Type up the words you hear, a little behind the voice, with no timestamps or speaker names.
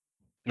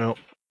No,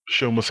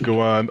 show must go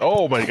on.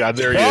 Oh my God,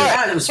 there he is.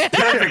 That was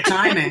perfect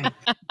timing.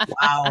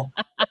 Wow.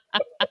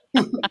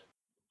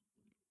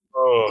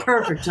 Oh,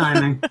 Perfect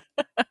timing.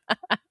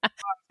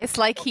 It's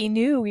like he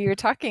knew we were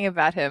talking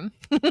about him.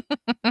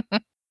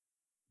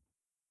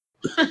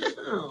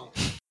 Oh,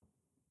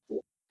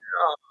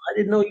 I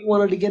didn't know you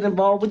wanted to get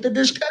involved with the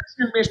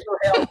discussion, Mr.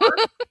 Helper.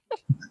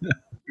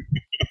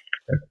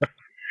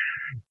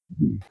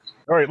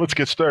 all right, let's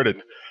get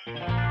started.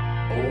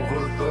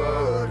 Over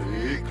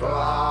 30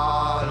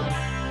 clan.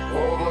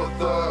 Over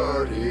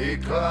 30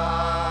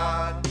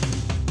 clan.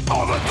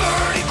 Over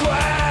 30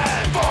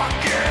 clan.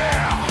 Fuck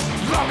yeah.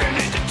 Logging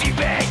into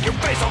T-Bag, your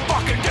face on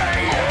fucking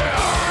day.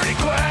 Over 30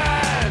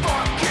 clan.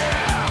 Fuck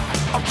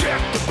yeah.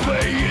 Objective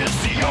play is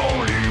the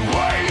only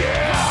way.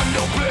 Yeah.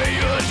 No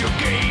players, your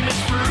game is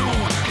through.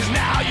 Cause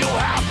now you'll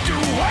have to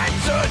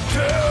answer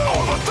to.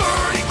 Over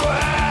 30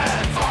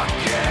 clan. Fuck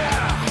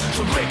yeah.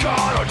 So Rick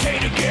on or Tay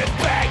to get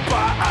back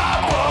by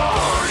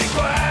over 30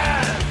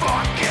 clan.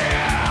 Fuck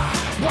yeah.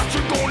 What you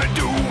gonna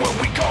do when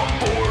we come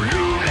for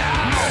you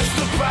now? It's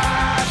the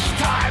past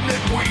time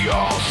that we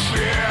all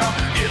share.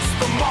 It's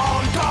the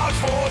montage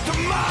for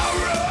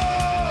tomorrow.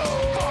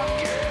 Fuck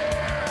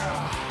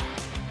yeah.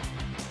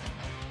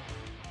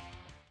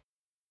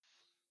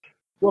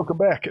 Welcome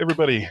back,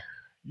 everybody.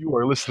 You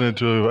are listening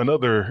to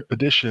another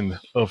edition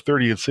of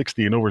 30 and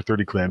 60 and Over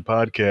 30 Clan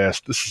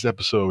podcast. This is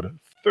episode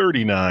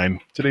 39.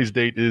 Today's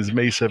date is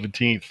May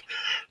 17th,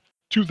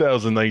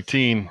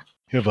 2019.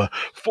 We have a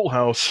full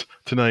house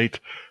tonight.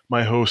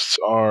 My hosts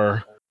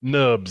are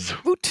Nubs,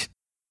 Woot.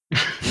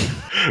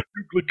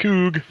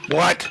 Lacoog,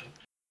 What?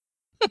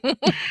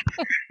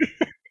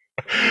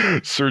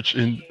 Search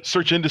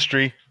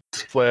Industry /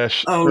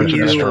 Search Oh,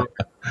 Industry. you.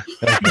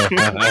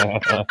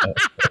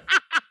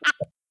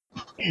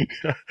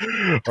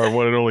 Our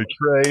one and only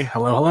Trey,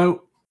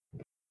 Hello.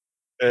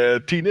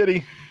 T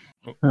Nitty,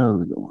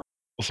 How's it going?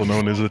 also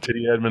known as the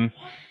Titty Admin,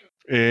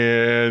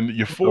 and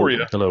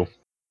Euphoria. Hello.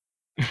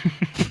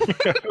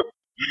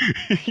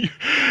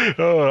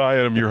 I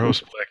am your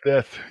host, Black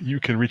Death. You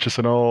can reach us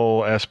on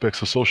all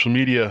aspects of social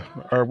media.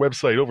 Our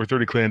website,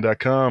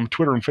 over30clan.com,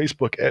 Twitter and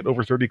Facebook at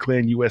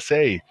Over30Clan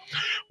USA.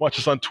 Watch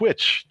us on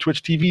Twitch,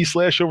 Twitch TV /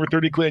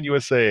 Over30Clan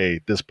USA.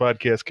 This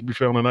podcast can be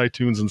found on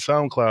iTunes and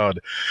SoundCloud,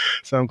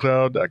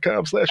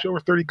 soundcloud.com /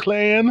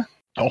 Over30Clan.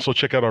 Also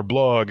check out our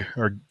blog,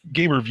 our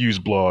game reviews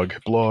blog,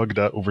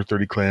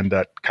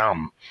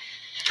 blog.over30clan.com.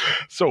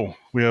 So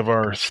we have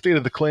our State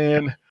of the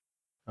Clan,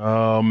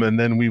 and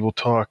then we will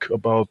talk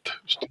about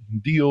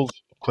deals,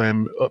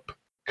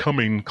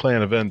 upcoming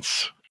clan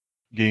events,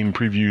 game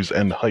previews,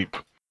 and hype.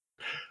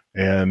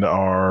 And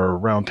our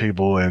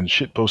roundtable and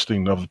shit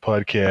posting of the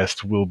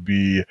podcast will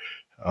be,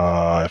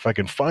 if I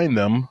can find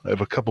them, I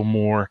have a couple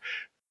more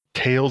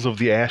Tales of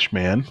the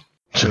Ashman.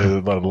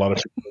 A lot of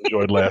people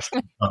enjoyed last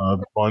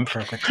month.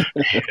 Perfect.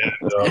 And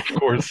of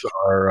course,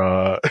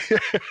 our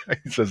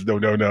he says no.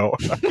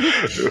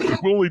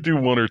 We'll only do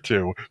one or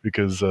two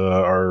because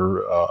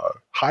our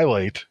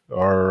highlight,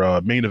 our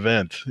main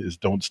event, is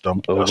Don't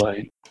Stump Dustin,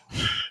 Right.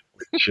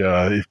 which,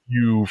 if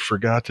you've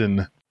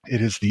forgotten,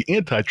 it is the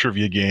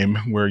anti-trivia game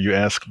where you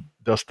ask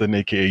Dustin,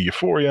 aka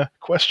Euphoria,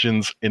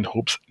 questions in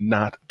hopes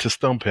not to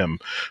stump him.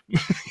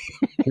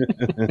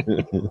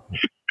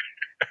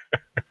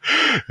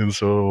 And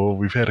so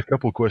we've had a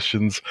couple of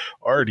questions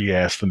already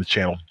asked in the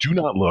channel. Do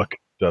not look,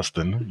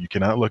 Dustin. You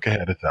cannot look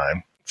ahead of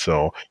time.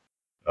 So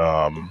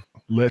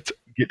let's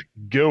get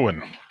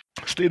going.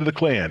 State of the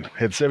Clan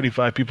had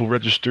 75 people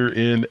register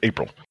in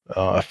April,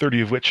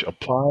 30 of which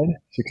applied,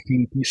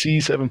 16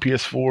 PC, 7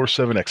 PS4,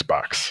 7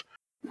 Xbox.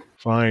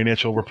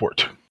 Financial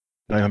report,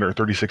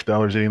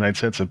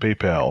 $936.89 in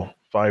PayPal,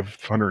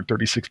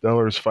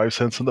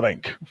 $536.05 in the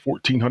bank,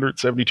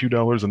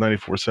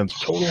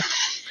 $1,472.94 total.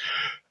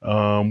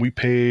 We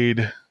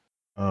paid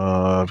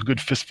a good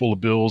fistful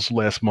of bills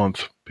last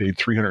month. Paid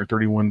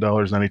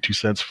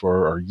 $331.92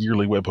 for our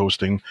yearly web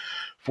hosting,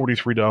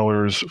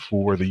 $43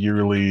 for the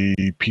yearly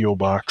PO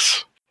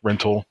box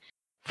rental,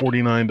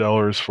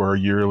 $49 for our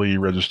yearly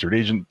registered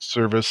agent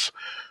service,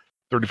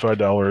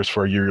 $35 for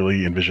our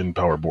yearly Envision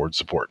Power Board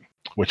support,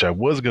 which I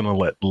was going to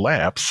let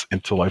lapse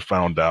until I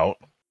found out.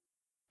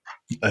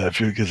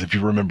 Because if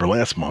you remember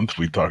last month,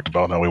 we talked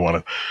about how we want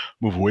to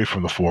move away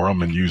from the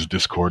forum and use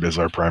Discord as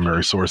our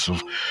primary source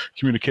of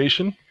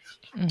communication.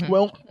 Mm-hmm.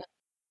 Well,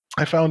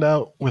 I found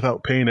out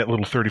without paying that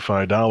little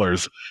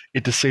 $35,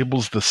 it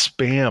disables the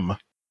spam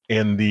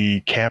and the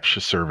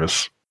CAPTCHA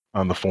service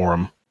on the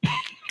forum.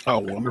 Oh,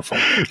 wonderful.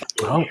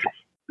 Oh,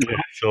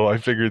 So I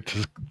figured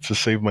to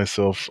save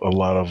myself a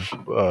lot of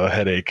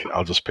headache,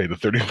 I'll just pay the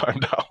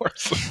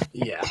 $35.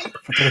 yeah.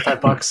 For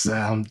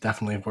 $35,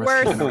 definitely worth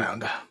Worth. keeping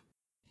around.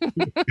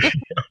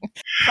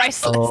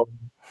 Priceless.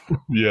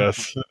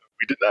 Yes.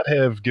 We did not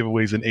have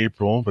giveaways in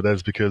April, but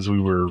that's because we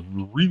were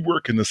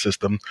reworking the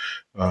system.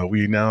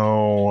 We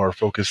now are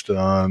focused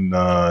on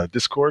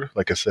Discord,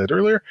 like I said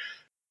earlier.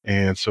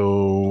 And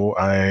so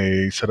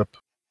I set up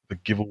the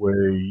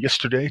giveaway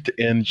yesterday to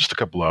end just a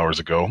couple hours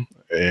ago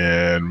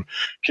and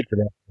kicked it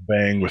off with a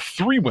bang with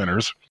 3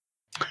 winners.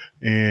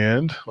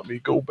 And let me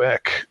go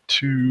back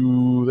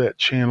to that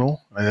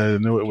channel. I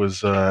know it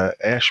was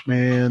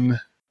Ashman,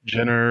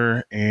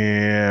 Jenner,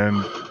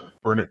 and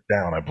Burn It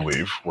Down, I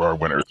believe, were our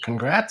winners.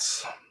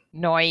 Congrats.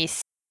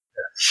 Nice.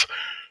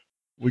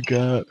 We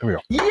got, there we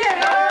go.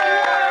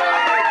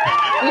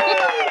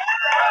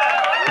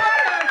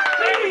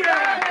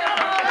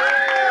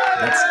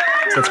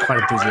 That's quite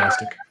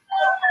enthusiastic.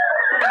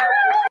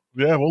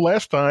 Yeah, well,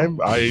 last time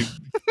we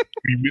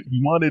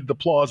wanted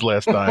applause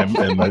last time,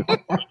 and I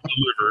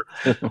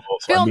deliver.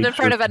 Filmed in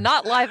front of a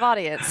not live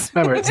audience.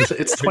 Remember, it's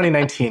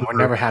 2019. We're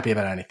never happy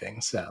about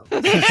anything. So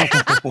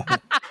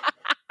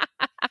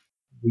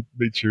We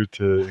made sure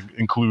to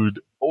include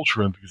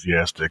ultra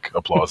enthusiastic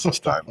applause this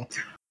time.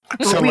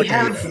 But we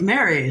have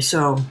Mary,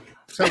 so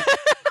Yeah.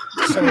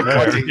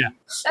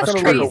 That's That's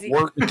like crazy. a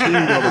work team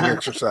building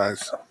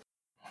exercise.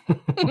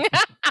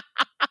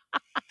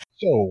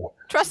 So,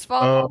 Trust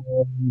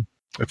fall.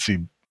 let's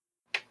see.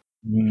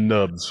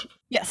 Nubs,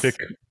 Yes. pick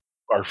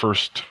our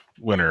first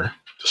winner,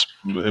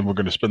 and we're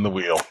going to spin the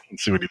wheel and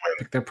see what he wins.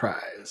 pick their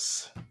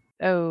prize.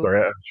 Oh.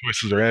 Our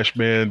choices are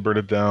Ashman, Burn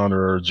It Down,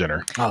 or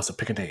Jenner. Oh, so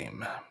pick a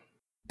name.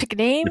 Pick a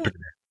name. You pick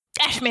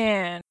a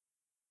Ashman.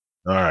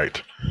 All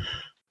right.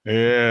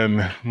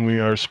 And we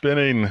are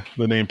spinning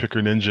the name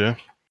picker ninja.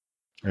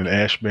 And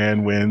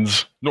Ashman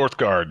wins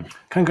Northgard.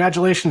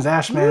 Congratulations,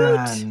 Ashman.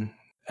 Woot.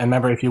 And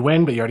remember, if you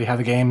win, but you already have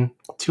a game,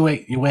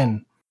 2-8, you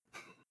win.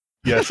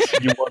 Yes,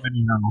 you won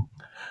anyhow.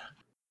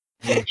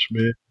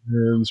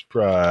 Ashman's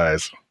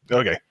prize.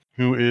 Okay.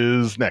 Who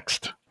is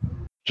next?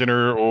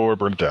 Jenner or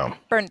Burn It Down?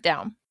 Burn it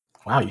down.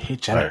 Wow, you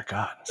hate Jenner. Right.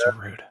 God, so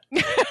rude.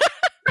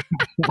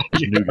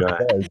 New guy.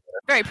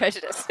 Very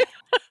prejudiced.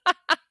 No,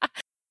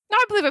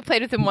 I believe I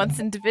played with him once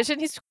in Division.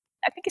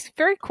 I think he's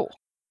very cool.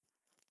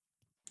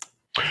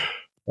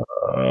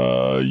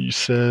 You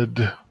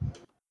said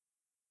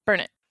Burn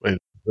it.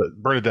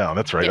 Burn It Down.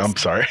 That's right. Yes. I'm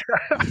sorry.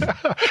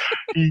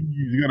 He's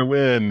going to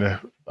win.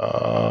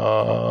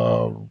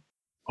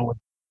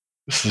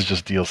 This is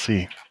just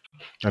DLC.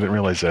 I didn't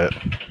realize that.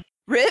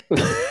 Rip.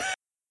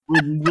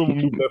 We'll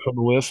move that from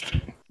the list.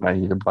 I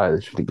need to buy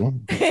this shit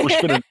again. We're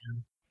spinning.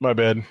 My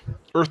bad.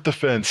 Earth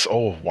Defense.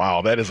 Oh,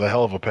 wow. That is a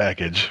hell of a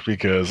package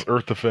because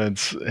Earth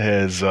Defense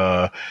has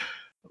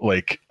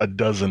like a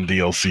dozen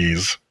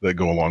DLCs that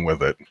go along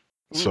with it.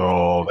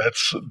 So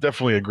that's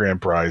definitely a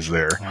grand prize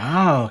there.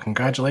 Wow,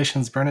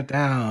 congratulations, Burn It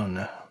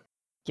Down.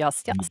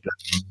 Yes, yes.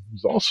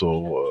 He's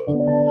also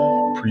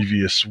a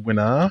previous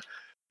winner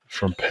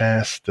from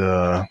past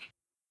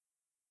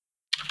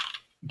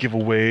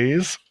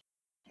giveaways.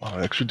 A lot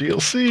of extra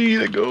DLC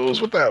that goes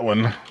with that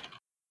one.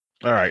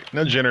 All right,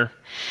 now Jenner,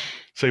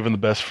 saving the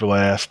best for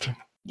last.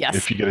 Yes.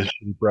 If you get a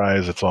shitty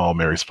prize, it's all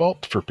Mary's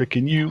fault for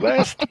picking you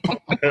last.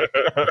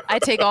 I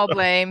take all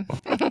blame.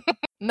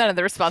 None of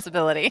the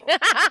responsibility.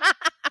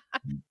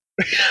 I'm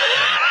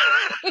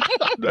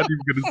not even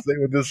going to say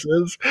what this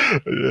is.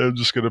 I'm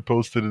just going to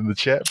post it in the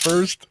chat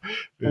first.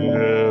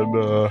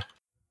 And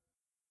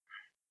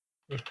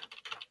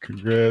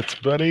congrats,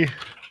 buddy.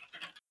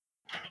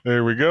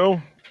 There we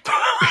go.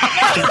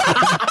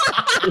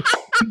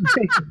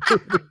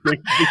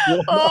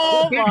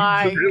 Oh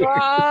my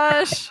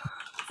gosh.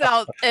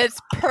 So it's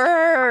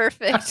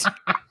perfect.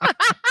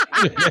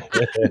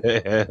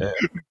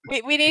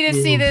 We need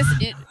to see this.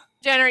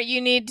 Jenner,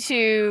 you need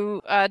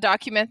to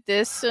document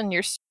this on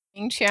your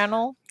streaming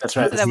channel That's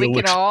so right. that we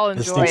can all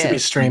This enjoy needs to be it.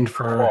 streamed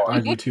for our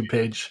YouTube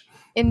page.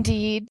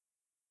 Indeed.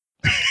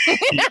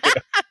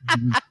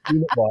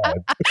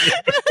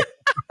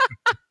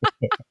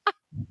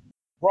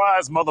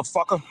 Rise,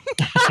 motherfucker.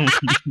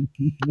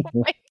 Oh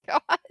my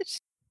gosh.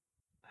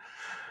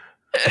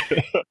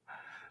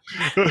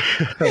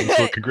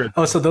 So congrats.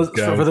 Oh, so those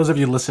Guys. for those of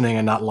you listening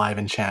and not live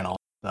in channel,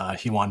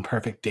 he won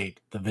Perfect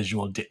Date, the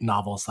visual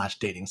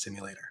novel/dating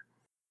simulator.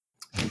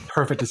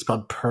 Perfect is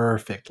spelled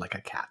perfect like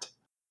a cat.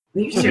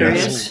 are you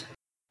serious?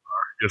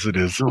 Yes, it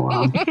is. Oh,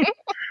 wow.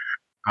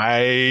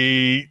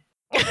 I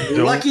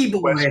don't Lucky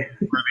boy. question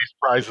where these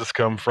prizes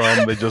come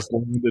from. They just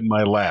landed in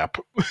my lap.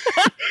 I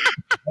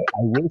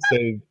will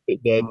say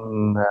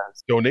that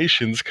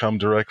donations come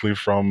directly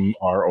from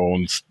our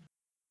own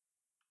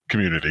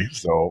community.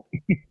 So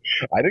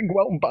I didn't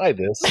go out and buy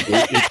this.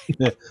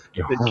 It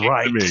came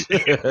Right. to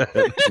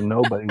me.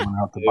 Nobody went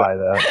out to buy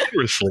that.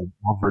 Seriously,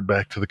 offered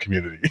back to the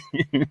community.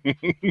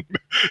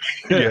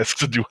 He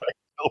asks, do I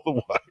tell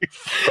the wife?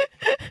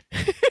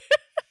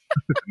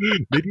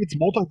 Maybe it's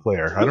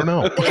multiplayer. I don't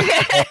know.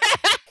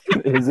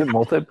 Is it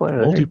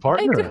multiplayer?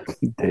 Multi-partner.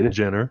 Data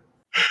Jenner.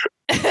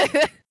 If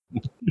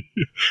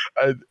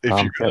you're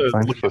Cat going to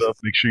Science look it up,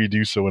 make sure you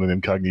do so in an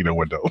incognito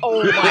window.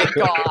 Oh my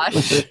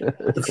gosh.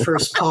 The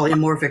first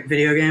polymorphic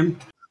video game.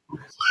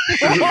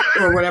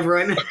 Or whatever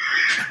I meant.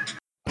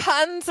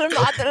 Puns and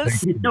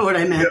others. You know what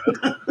I meant.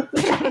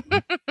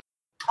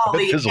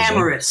 fizzles, huh?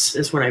 Polyamorous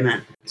is what I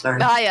meant. Sorry.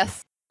 Ah,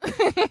 yes.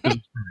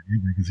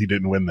 Because he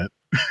didn't win that.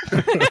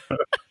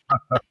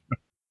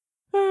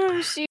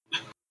 Oh, shoot.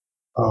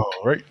 All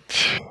right.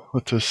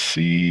 Let us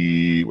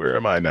see. Where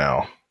am I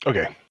now?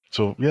 Okay.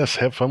 So, yes,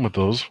 have fun with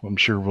those. I'm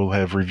sure we'll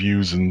have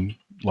reviews and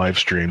live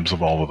streams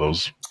of all of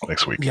those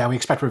next week. Yeah, we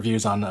expect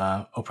reviews on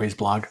Opre's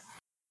blog.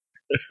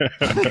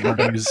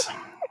 Reviews.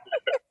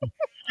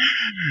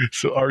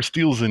 So our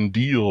steals and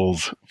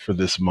deals for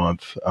this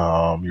month,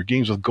 your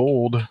games with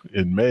gold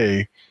in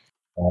May,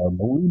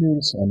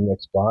 Marooners on the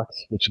Xbox,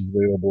 which is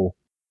available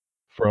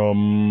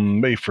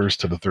from May 1st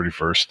to the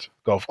 31st.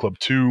 Golf Club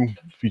 2,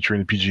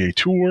 featuring the PGA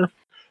Tour.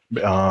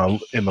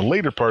 In the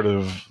later part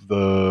of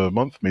the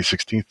month, May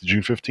 16th to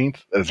June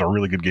 15th. That is a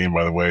really good game,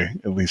 by the way,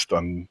 at least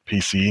on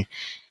PC.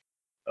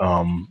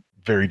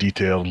 Very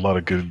detailed, a lot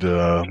of good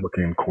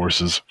looking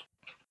courses.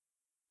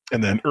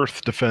 And then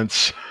Earth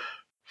Defense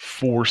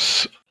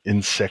Force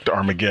Insect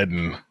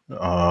Armageddon.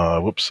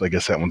 Whoops, I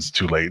guess that one's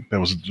too late. That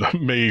was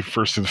May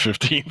 1st to the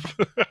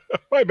 15th.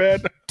 My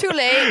bad. Too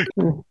late.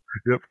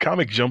 Yep.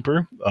 Comic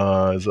Jumper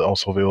is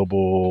also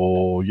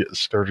available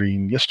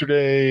starting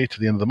yesterday to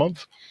the end of the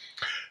month.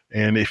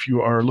 And if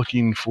you are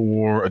looking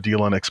for a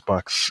deal on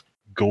Xbox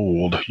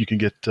Gold, you can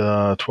get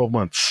 12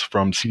 months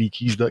from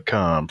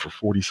cdkeys.com for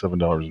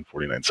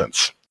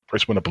 $47.49.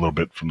 Price went up a little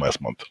bit from last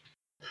month.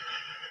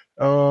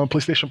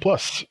 PlayStation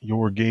Plus,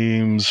 your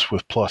games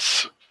with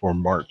Plus for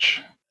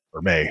March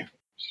or May. I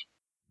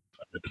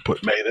meant to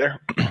put May there.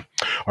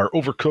 Are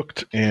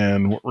Overcooked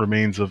and What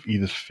Remains of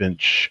Edith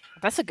Finch.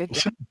 That's a good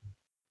game.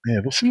 Yeah,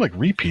 those seem like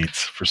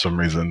repeats for some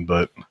reason,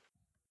 but.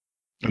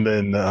 And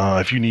then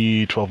if you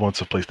need 12 months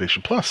of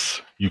PlayStation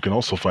Plus, you can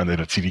also find that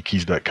at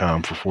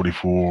cdkeys.com for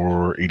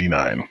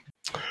 $44.89.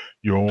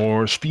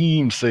 Your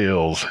Steam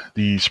sales.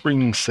 The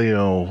spring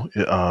sale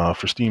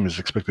for Steam is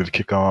expected to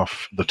kick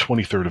off the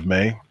 23rd of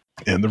May,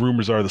 and the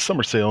rumors are the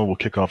summer sale will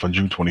kick off on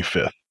June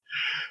 25th.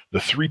 The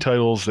 3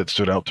 titles that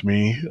stood out to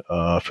me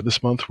for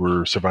this month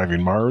were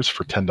Surviving Mars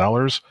for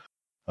 $10,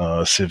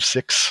 Civ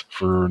 6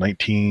 for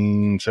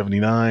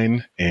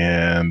 $19.79,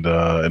 and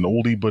an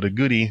oldie but a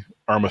goodie,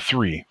 Arma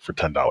 3 for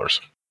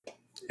 $10.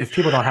 If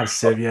people don't have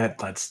Civ yet,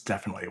 that's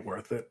definitely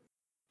worth it.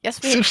 Yes,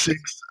 we Civ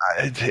 6,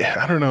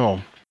 I don't know.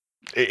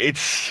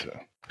 It's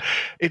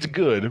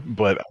good,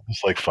 but I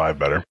just like 5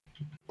 better.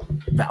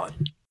 Valid.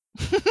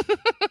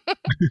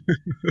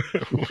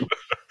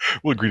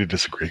 We'll agree to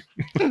disagree.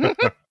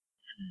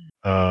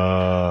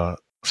 So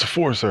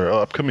Forza,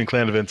 upcoming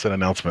clan events and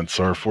announcements.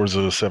 Our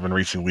Forza 7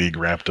 Racing League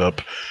wrapped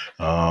up.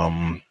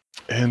 And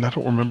I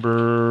don't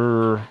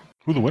remember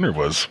who the winner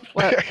was.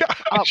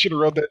 I should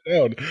have wrote that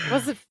down.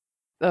 Was it?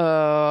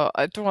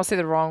 I don't want to say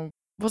the wrong.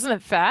 Wasn't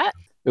it Fat?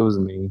 It was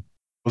me.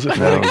 Was it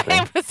No.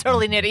 Fat? It was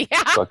totally Nitty.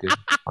 Fuck it.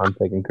 I'm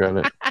taking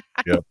credit.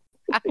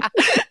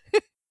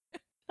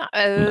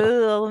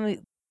 Let me.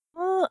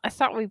 I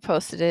thought we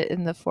posted it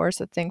in the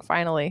Forza thing.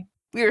 Finally,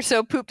 we were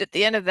so pooped at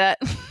the end of that.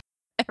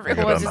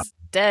 Everyone was just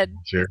dead.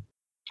 Sure.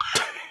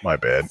 My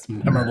bad.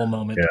 Memorable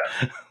moment.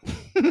 Yeah.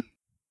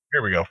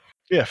 Here we go.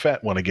 Yeah,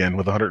 Fat won again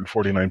with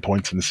 149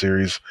 points in the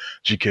series.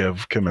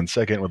 GKev came in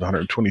second with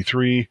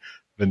 123.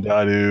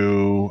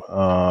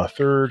 Vendadu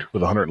third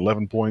with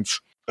 111 points.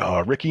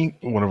 Ricky,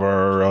 one of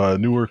our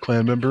newer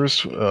clan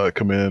members,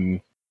 come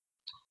in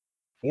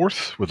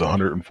fourth with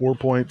 104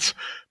 points.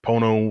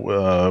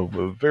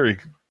 Pono, very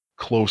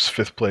close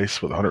fifth place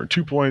with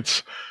 102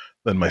 points.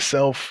 Then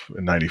myself,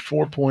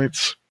 94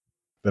 points.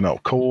 Then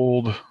Out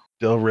Cold,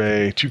 Del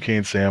Rey, 2K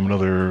and Sam,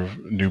 another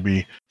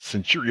newbie.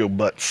 Centurio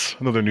Butts,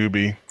 another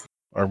newbie.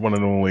 Our one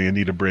and only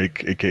Anita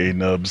Break, a.k.a.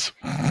 Nubs.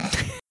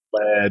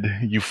 Lad,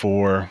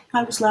 U4.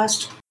 I was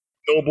last.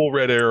 Noble,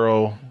 Red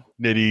Arrow,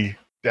 Nitty,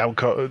 Dog,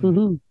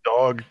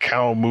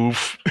 Cow,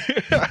 Moof,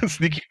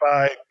 Sneaky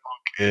Pie,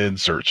 Punk, and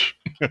Search.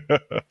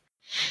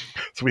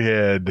 So we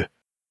had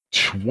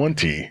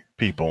 20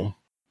 people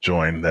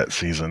join that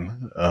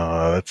season.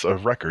 That's a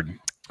record.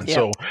 And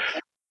so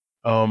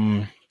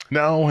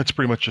now it's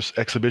pretty much just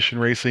exhibition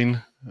racing.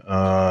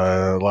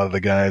 A lot of the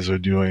guys are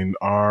doing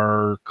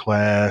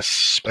R-class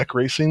spec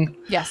racing.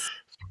 Yes.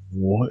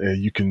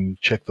 You can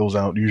check those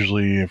out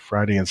usually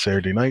Friday and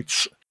Saturday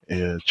nights.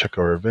 Check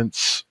our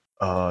events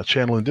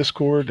channel in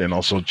Discord, and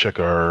also check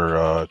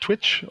our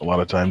Twitch. A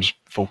lot of times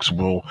folks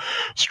will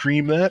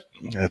stream that.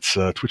 That's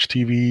Twitch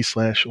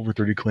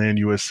TV/Over30Clan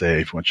USA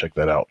if you want to check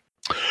that out.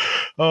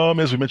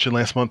 As we mentioned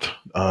last month,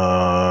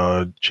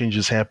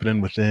 changes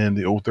happening within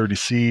the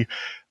O30C.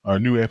 Our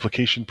new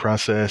application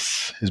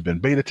process has been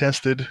beta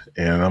tested,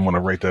 and I'm going to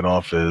write that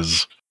off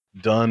as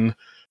done.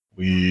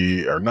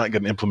 We are not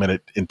going to implement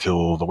it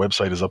until the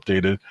website is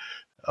updated.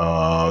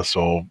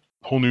 So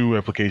whole new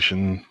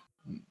application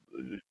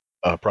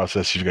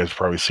process. You guys have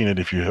probably seen it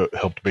if you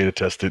helped beta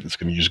test it. It's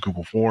going to use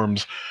Google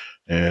Forms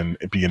and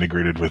be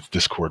integrated with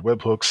Discord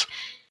webhooks.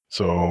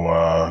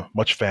 So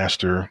much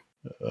faster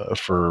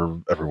for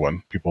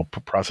everyone. People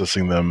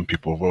processing them,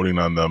 people voting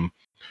on them,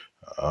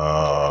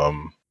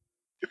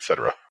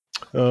 etc.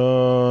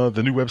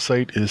 The new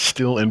website is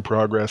still in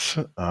progress.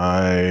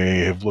 I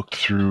have looked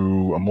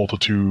through a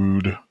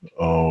multitude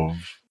of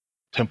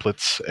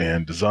templates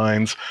and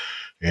designs,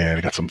 and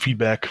I got some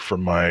feedback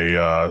from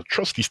my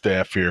trusty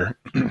staff here.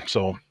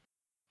 So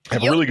I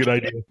have a really good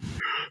idea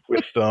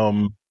with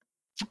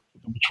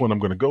which one I'm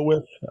going to go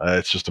with.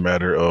 It's just a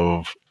matter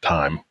of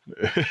time.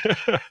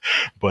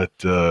 But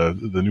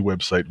the new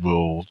website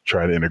will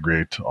try to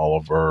integrate all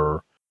of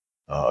our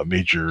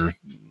major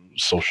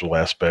social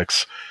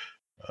aspects,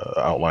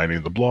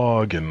 outlining the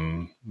blog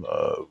and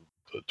the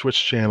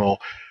Twitch channel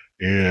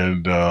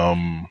and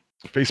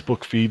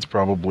Facebook feeds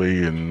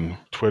probably, and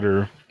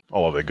Twitter,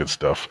 all of that good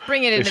stuff.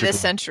 Bring it into Basically- this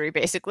century,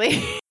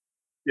 basically.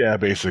 Yeah,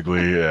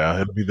 basically, yeah.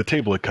 It'll be the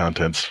table of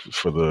contents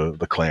for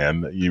the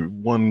clan.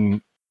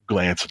 One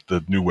glance at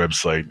the new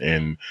website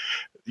and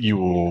you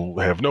will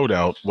have no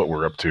doubt what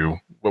we're up to,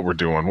 what we're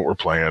doing, what we're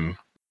playing,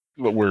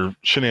 what we're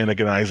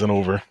shenaniganizing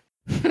over.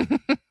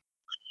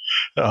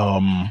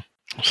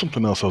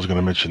 Something else I was going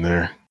to mention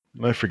there.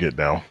 I forget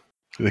now.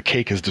 The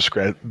cake has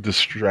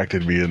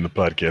distracted me in the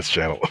podcast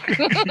channel.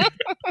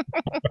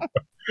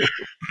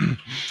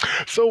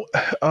 So,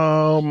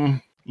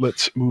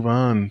 let's move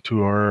on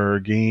to our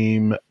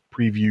game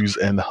previews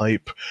and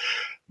hype.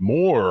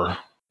 More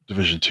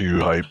Division 2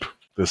 hype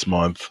this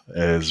month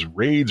as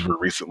raids were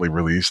recently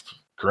released,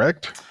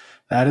 correct?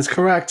 That is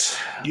correct.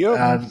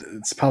 Yep.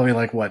 It's probably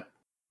like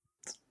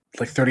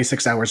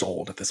 36 hours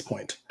old at this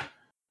point.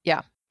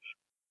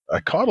 I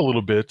caught a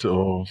little bit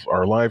of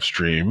our live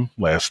stream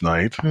last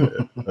night,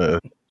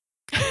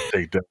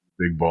 Take Down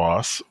Big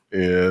Boss,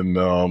 and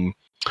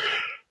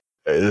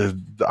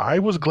I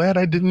was glad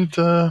I didn't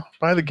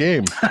buy the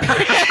game.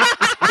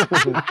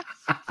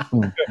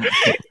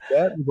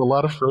 That is a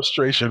lot of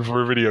frustration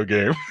for a video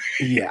game.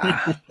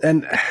 Yeah,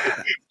 and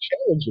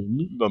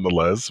Challenging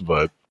nonetheless,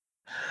 but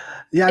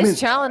yeah, I It's mean,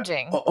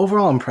 challenging.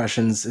 overall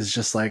impressions is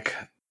just like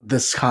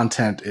this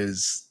content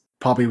is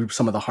probably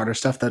some of the harder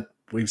stuff that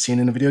we've seen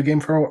in a video game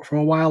for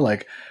a while.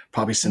 Like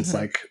probably since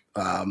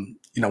Mhm.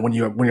 when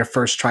you're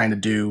first trying to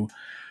do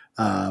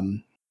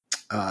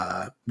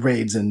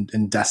raids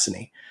in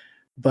Destiny.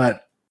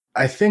 But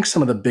I think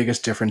some of the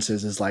biggest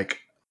differences is like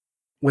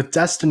with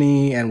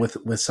Destiny and with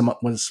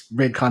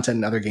raid content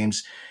in other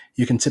games,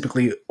 you can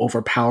typically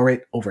overpower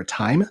it over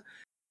time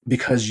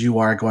because you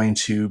are going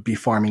to be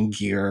farming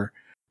gear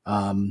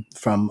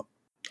from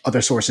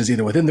other sources,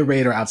 either within the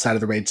raid or outside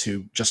of the raid,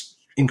 to just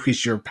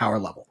increase your power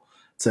level,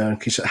 to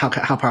increase how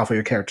powerful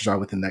your characters are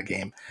within that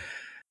game.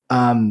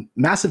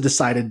 Massive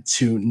decided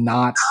to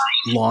not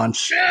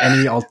launch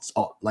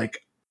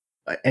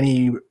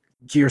any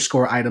gear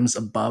score items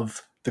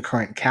above the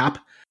current cap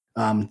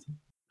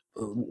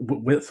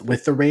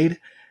with the raid,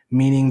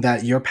 meaning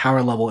that your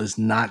power level is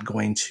not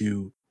going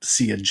to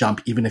see a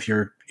jump even if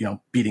you're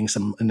beating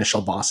some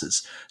initial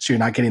bosses. So you're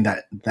not getting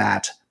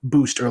that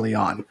boost early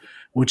on,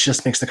 which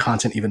just makes the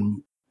content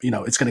even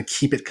it's going to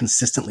keep it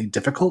consistently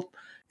difficult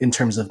in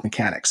terms of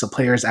mechanics. So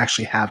players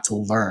actually have to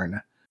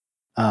learn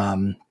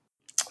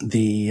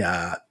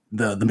the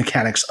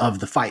mechanics of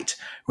the fight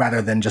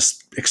rather than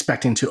just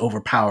expecting to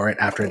overpower it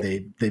after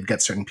they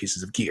get certain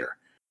pieces of gear.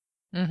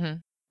 Mm-hmm.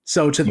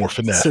 So More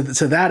finesse.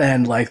 to that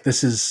end, like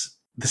this is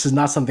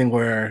not something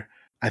where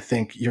I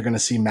think you're going to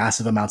see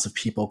massive amounts of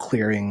people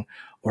clearing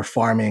or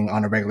farming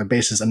on a regular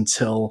basis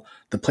until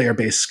the player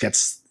base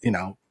gets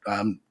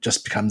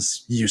just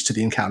becomes used to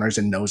the encounters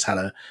and knows how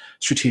to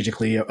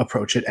strategically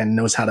approach it and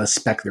knows how to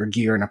spec their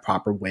gear in a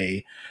proper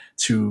way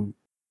to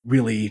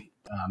really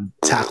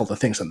tackle the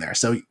things in there.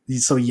 So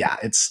yeah,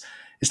 it's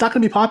not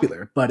going to be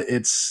popular, but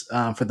it's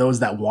for those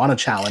that want a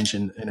challenge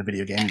in a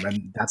video game,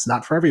 and that's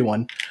not for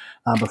everyone.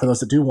 But for those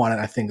that do want it,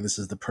 I think this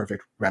is the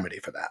perfect remedy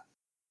for that.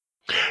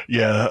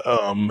 yeah,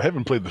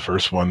 having played the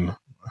first one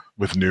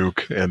with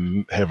Nuke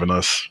and having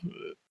us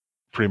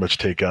pretty much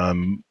take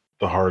on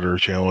the harder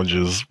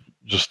challenges,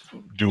 just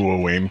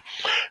duoing,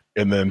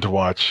 and then to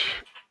watch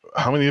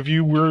how many of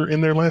you were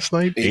in there last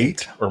night?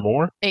 8 or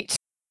more? 8.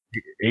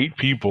 8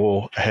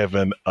 people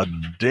having a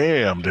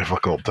damn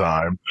difficult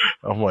time.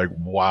 I'm like,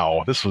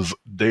 wow, this was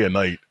day and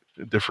night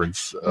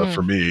difference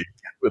for me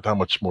with how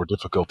much more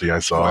difficulty I Oh,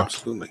 saw.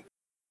 absolutely.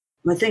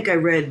 I think I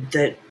read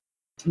that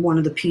one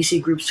of the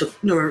PC groups took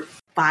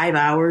 5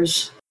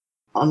 hours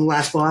on the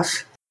last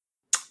boss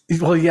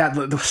Well, yeah.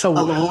 So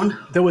alone.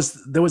 there was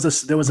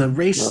a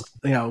race.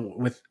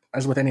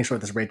 With any sort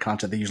of this raid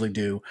content, they usually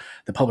do.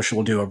 The publisher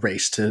will do a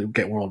race to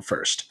get world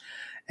first,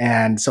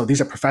 and so these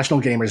are professional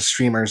gamers,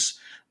 streamers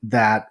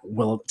that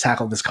will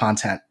tackle this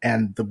content.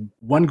 And the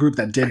one group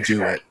that did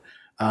do it,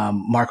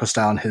 Marco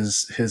Style and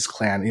his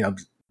clan,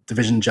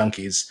 Division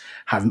Junkies,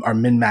 are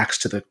min max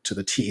to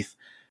the teeth.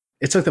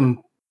 It took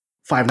them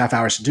 5.5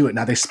 hours to do it.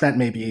 Now they spent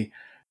maybe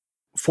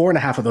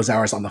 4.5 of those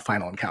hours on the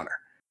final encounter.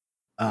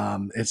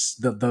 It's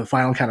the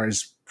final encounter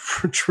is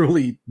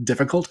truly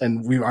difficult,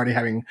 and we're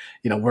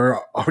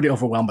already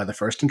overwhelmed by the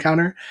first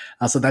encounter.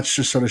 So that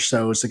just sort of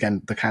shows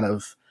again the kind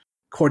of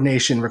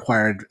coordination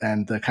required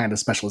and the kind of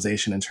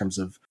specialization in terms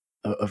of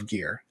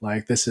gear.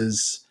 Like this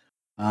is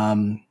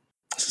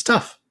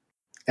tough.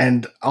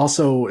 And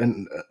also,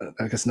 and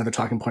I guess another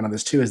talking point on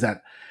this too is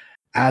that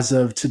as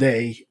of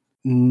today,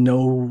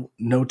 no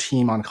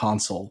team on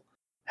console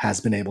has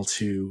been able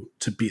to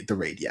beat the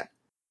raid yet.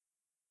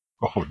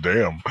 Oh,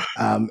 damn.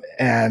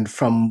 And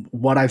from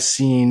what I've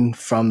seen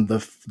from the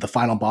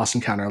final boss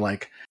encounter,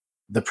 like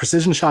the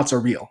precision shots are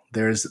real.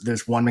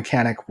 There's one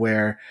mechanic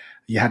where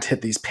you have to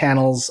hit these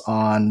panels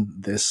on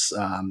this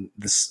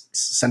this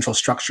central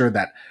structure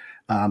that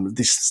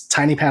these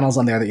tiny panels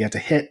on there that you have to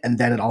hit, and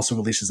then it also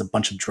releases a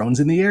bunch of drones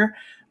in the air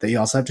that you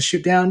also have to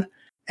shoot down.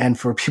 And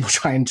for people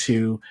trying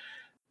to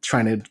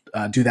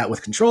do that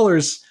with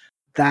controllers,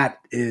 that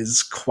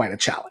is quite a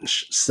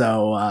challenge.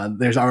 So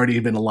there's already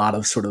been a lot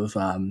of sort of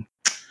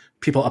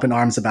people up in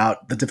arms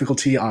about the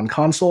difficulty on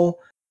console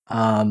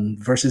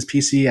versus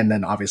PC, and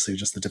then obviously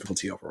just the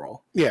difficulty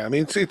overall. Yeah, I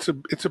mean it's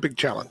a big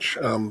challenge.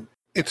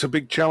 It's a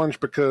big challenge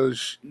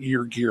because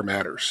your gear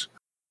matters.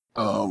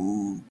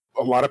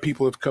 A lot of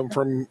people have come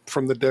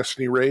from the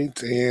Destiny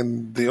raids,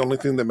 and the only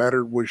thing that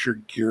mattered was your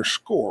gear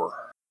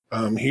score.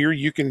 Here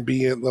you can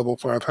be at level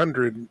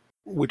 500,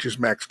 which is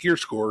max gear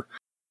score,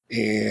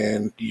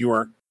 and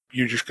you're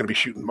just going to be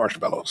shooting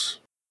marshmallows.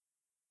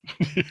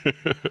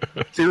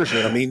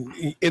 Seriously, I mean,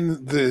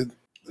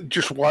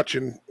 just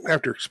watching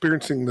after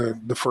experiencing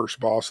the first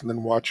boss and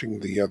then watching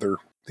the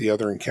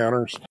other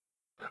encounters,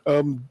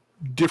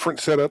 different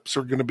setups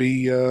are going to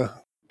be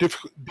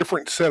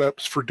different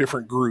setups for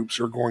different groups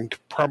are going to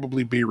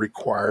probably be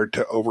required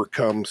to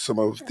overcome some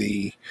of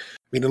the.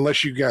 I mean,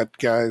 unless you got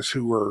guys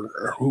who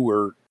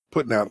are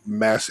putting out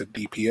massive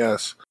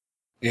DPS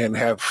and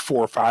have 4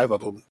 or 5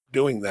 of them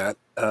doing that,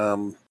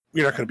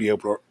 you're not going to be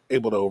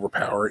able to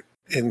overpower it,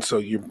 and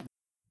so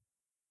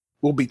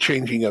we'll be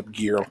changing up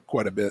gear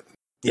quite a bit.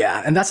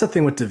 Yeah, and that's the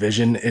thing with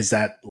Division is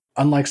that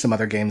unlike some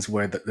other games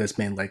where there's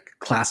been like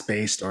class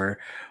based or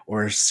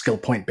skill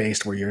point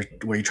based, where you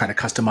try to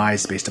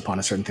customize based upon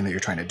a certain thing that you're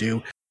trying to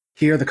do,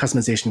 here the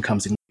customization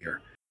comes in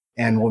here.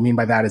 And what I mean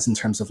by that is in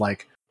terms of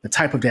like the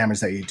type of damage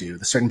that you do,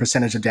 the certain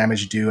percentage of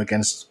damage you do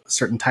against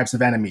certain types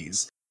of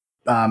enemies,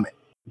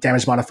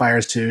 damage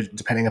modifiers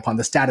depending upon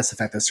the status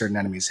effect that certain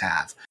enemies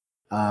have,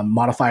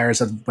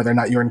 modifiers of whether or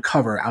not you're in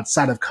cover,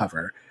 outside of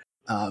cover.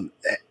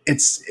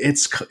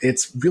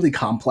 It's really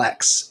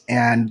complex,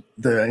 and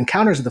the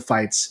encounters of the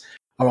fights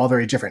are all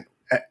very different.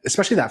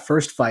 Especially that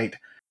first fight,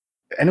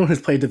 anyone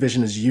who's played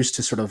Division is used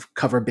to sort of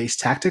cover-based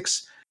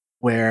tactics,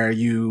 where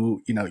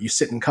you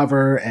sit in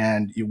cover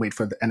and you wait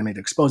for the enemy to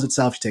expose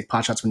itself. You take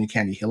pot shots when you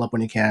can, you heal up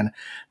when you can.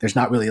 There's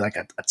not really like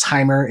a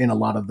timer in a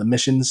lot of the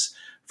missions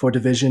for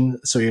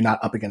Division, so you're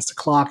not up against a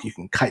clock. You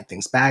can kite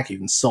things back. You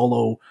can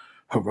solo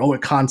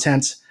heroic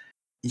content.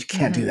 You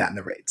can't do that in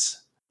the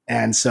raids.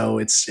 And so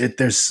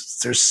there's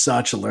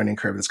such a learning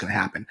curve that's going to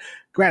happen.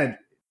 Granted,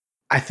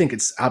 I think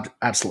it's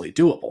absolutely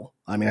doable.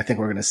 I mean, I think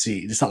we're going to see.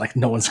 It's not like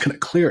no one's going to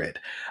clear it.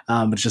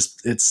 It's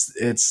just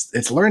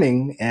it's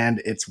learning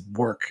and it's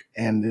work,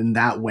 and in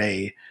that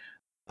way,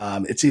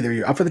 it's either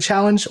you're up for the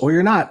challenge or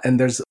you're not. And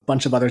there's a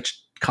bunch of other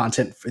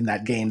content in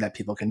that game that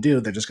people can do.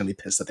 They're just going to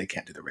be pissed that they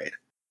can't do the raid.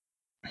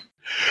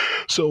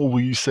 So will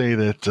you say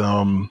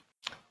that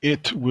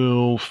it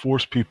will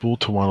force people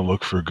to want to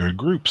look for good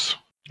groups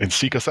and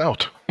seek us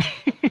out?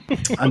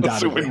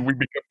 Undoubtedly. So when we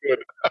become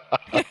good.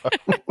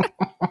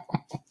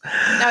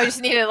 Now we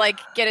just need to like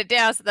get it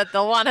down so that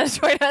they'll want to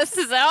join us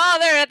to say, oh,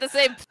 they're at the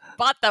same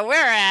spot that we're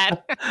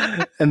at.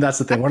 And that's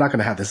the thing. We're not going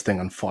to have this thing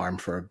on farm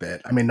for a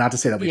bit. I mean, not to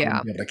say that we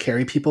won't be able to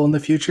carry people in the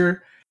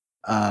future.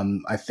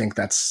 I think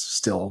that's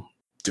still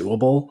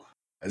doable.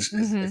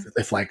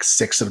 If like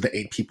 6 of the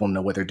 8 people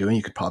know what they're doing,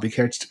 you could probably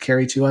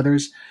carry 2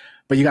 others.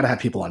 But you got to have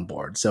people on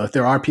board. So if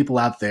there are people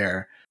out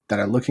there that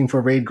are looking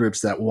for raid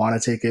groups that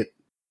want to take it,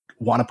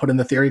 want to put in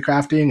the theory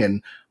crafting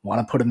and want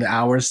to put in the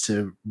hours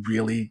to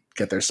really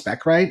get their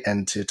spec right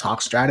and to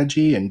talk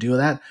strategy and do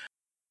that,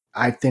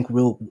 I think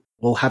we'll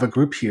have a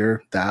group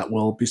here that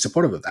will be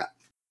supportive of that.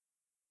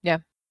 Yeah.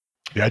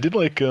 Yeah, I did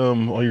like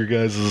all your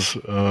guys'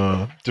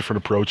 different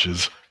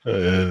approaches.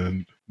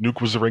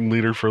 Nuke was the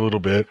ringleader for a little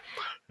bit,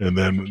 and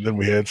then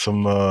we had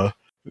some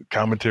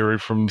commentary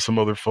from some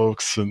other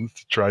folks and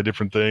try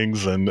different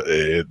things, and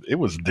it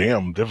was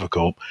damn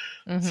difficult.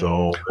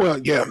 So well,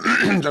 yeah,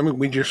 I mean,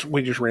 we just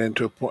ran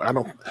into a point.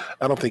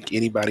 I don't think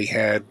anybody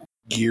had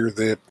gear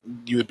that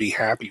you would be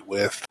happy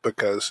with,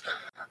 because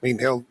I mean,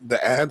 hell,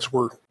 the ads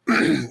were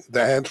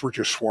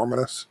just swarming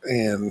us,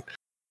 and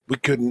we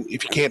couldn't.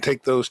 If you can't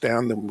take those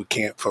down, then we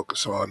can't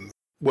focus on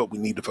what we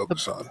need to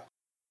focus on.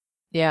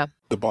 Yeah,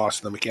 the boss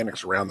and the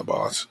mechanics around the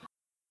boss,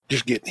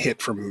 just getting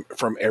hit from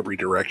every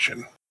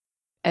direction.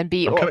 And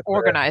be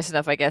organized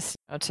enough, I guess,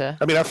 to.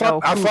 I mean, I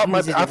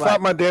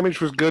thought my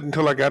damage was good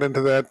until I got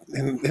into that.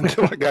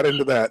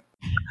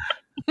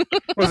 I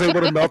was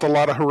able to melt a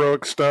lot of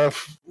heroic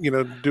stuff.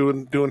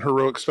 Doing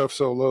heroic stuff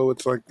solo.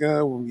 It's like,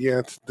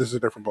 this is a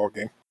different ball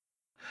game.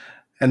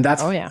 And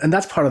that's and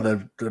that's part of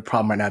the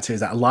problem right now too.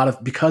 Is that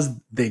because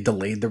they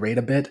delayed the raid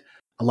a bit,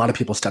 a lot of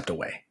people stepped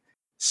away.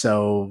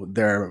 So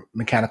their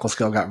mechanical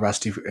skill got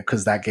rusty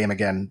because that game,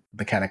 again,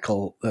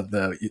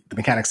 the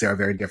mechanics there are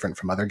very different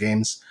from other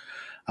games.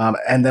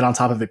 And then on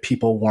top of it,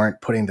 people weren't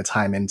putting the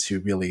time in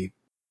to really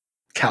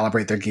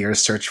calibrate their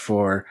gears, search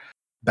for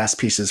best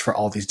pieces for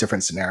all these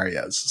different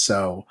scenarios.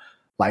 So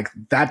like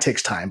that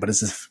takes time, but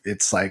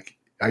it's like,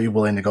 are you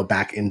willing to go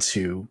back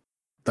into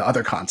the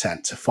other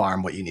content to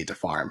farm what you need to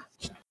farm?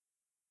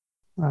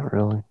 Not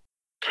really.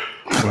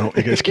 Well,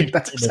 you guys keep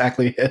That's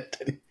exactly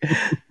it.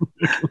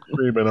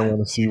 screaming. I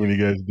want to see when you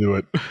guys do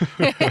it.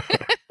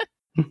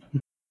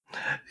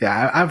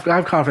 Yeah, I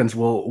have confidence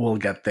we'll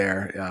get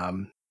there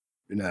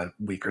in a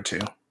week or two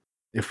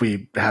if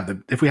we have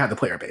the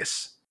player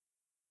base.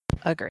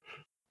 Agree.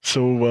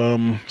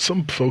 So,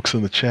 some folks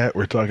in the chat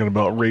were talking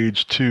about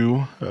Rage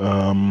 2.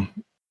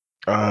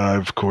 I,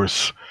 of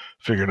course,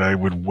 figured I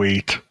would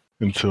wait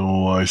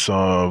until I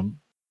saw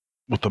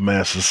what the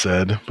masses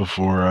said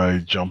before I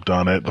jumped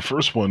on it. The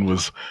first one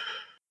was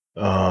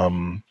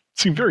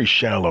seemed very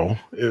shallow.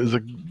 It was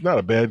not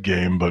a bad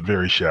game, but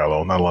very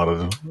shallow. Not a lot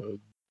of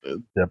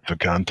depth of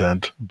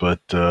content.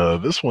 But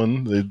this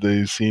one,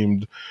 they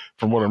seemed,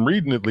 from what I'm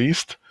reading at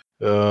least,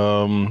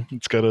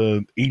 it's got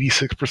a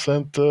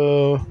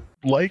 86%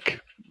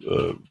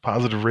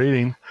 positive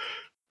rating,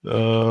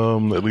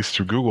 at least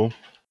through Google.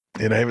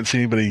 And I haven't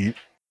seen anybody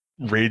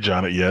rage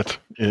on it yet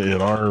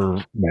in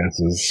our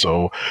masses.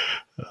 So,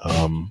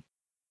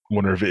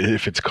 wonder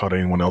if it's caught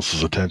anyone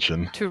else's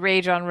attention. To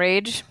rage on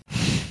rage.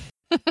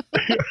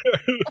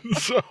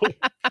 So,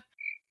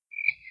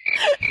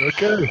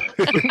 okay.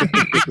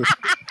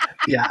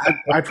 Yeah,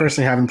 I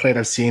personally haven't played.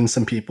 I've seen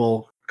some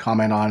people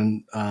comment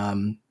on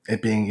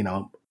it being,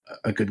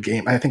 a good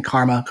game. I think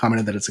Karma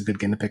commented that it's a good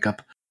game to pick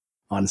up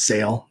on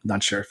sale.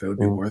 Not sure if it would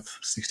be worth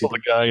 60. Well, the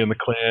guy in the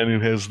clan who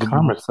has the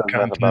Karma says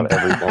that about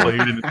everything.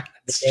 played in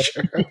That's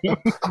true.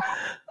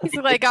 He's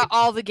like, got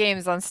all the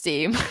games on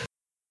Steam.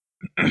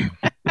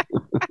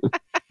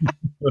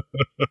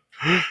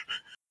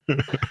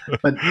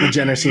 But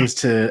Jenner seems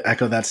to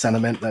echo that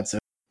sentiment. That's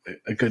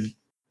a good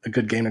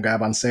game to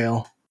grab on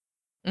sale.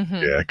 Mm-hmm.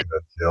 Yeah, good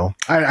deal.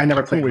 I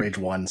never played Rage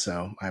 1,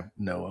 so I have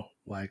no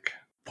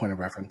point of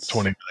reference.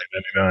 $29.99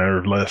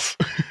 or less.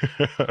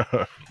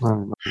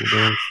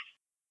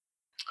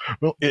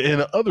 Well,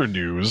 in other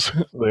news,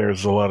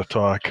 there's a lot of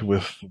talk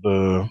with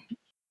the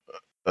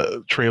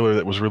trailer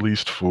that was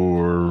released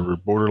for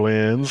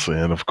Borderlands,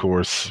 and of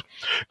course,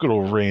 good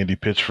old Randy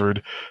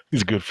Pitchford.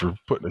 He's good for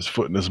putting his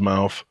foot in his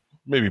mouth,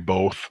 maybe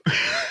both.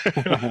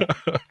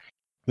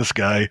 This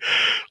guy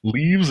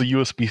leaves a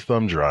USB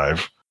thumb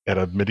drive at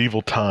a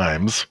Medieval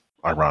Times,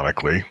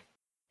 ironically,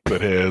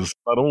 that has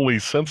not only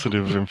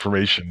sensitive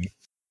information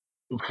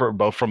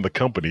from the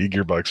company,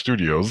 Gearbox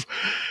Studios,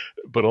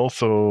 but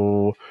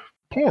also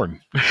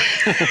porn.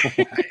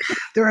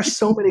 There are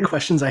so many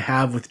questions I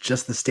have with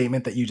just the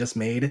statement that you just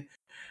made.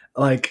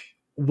 Like,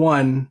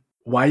 1,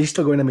 why are you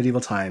still going to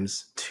Medieval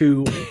Times?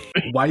 2,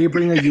 why are you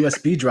bringing a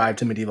USB drive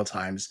to Medieval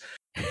Times?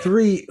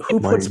 3, who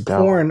Why puts you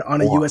don't? porn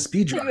on a Why?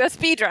 USB drive?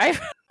 USB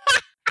drive.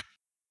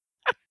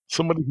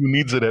 Somebody who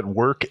needs it at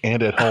work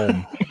and at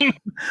home.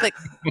 Like,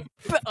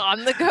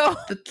 on the go.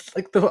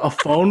 Like a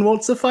phone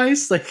won't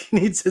suffice. Like, he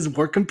needs his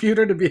work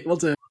computer to be able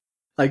to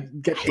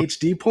get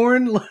HD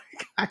porn.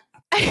 Like,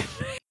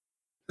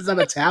 is that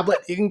a tablet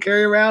you can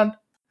carry around?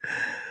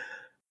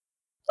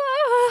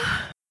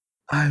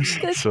 I'm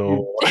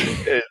So,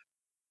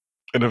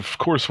 and of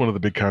course, one of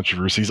the big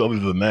controversies, other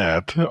than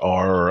that,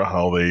 are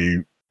how they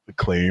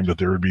claim that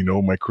there would be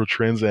no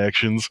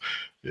microtransactions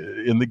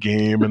in the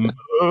game. And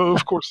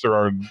of course, there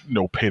are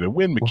no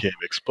pay-to-win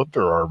mechanics, but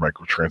there are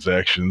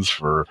microtransactions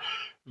for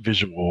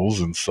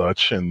visuals and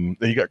such. And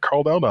he got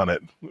called out on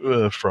it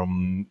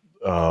from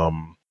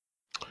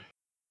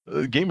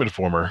Game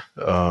Informer.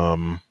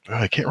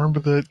 I can't remember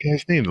the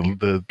guy's name,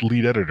 the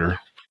lead editor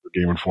for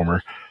Game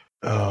Informer.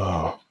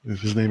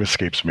 His name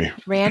escapes me.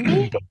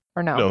 Randy?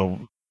 Or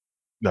no?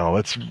 No,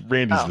 that's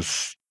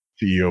Randy's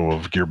the CEO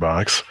of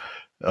Gearbox.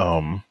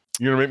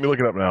 You're gonna make me look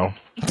it up now.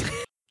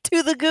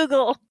 To the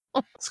Google.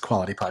 It's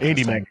quality podcast.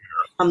 Andy Mac.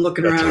 I'm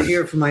looking around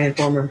here for my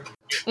informer.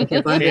 I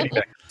can't find it.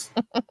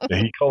 Yeah,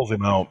 he calls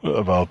him out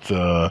about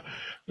the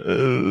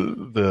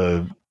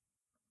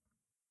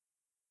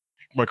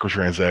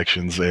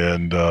microtransactions,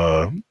 and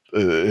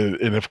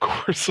of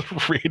course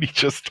Randy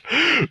just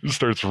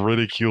starts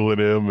ridiculing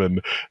him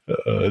and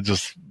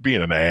just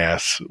being an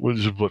ass, which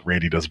is what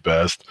Randy does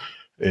best.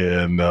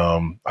 And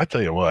I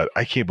tell you what,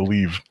 I can't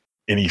believe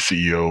any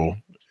CEO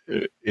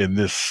in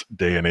this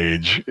day and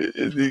age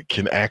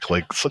can act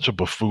like such a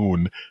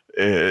buffoon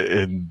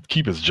and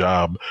keep his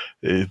job.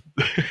 It's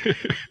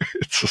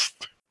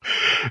just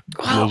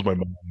blows my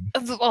mind.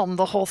 Well,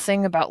 the whole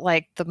thing about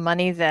the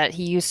money that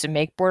he used to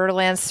make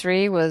Borderlands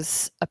 3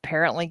 was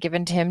apparently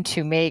given to him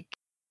to make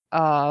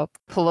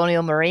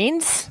Colonial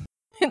Marines.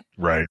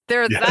 Right.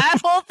 There's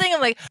that whole thing.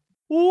 I'm like,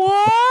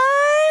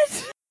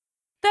 what?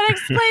 That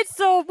explains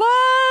so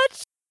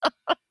much.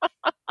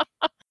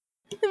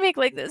 They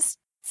make this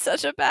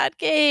such a bad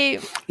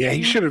game. Yeah,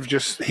 he should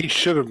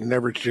have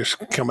never just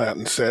come out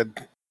and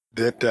said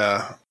that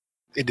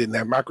it didn't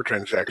have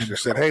microtransactions. He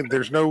said, hey,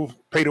 there's no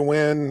pay to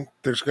win.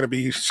 There's going to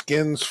be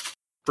skins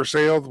for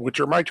sale, which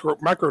are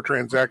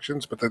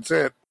microtransactions, but that's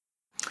it.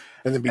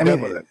 And then be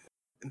done with it.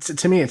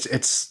 To me,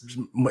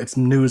 it's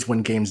news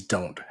when games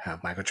don't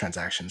have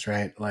microtransactions,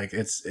 right? Like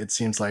it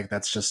seems like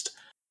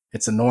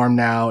it's a norm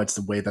now. It's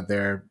the way that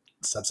they're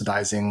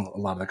subsidizing a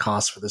lot of the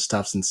costs for this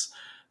stuff, since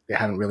they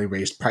haven't really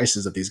raised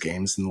prices of these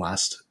games in the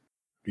last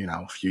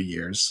a few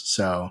years.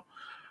 So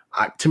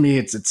to me,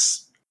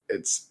 it's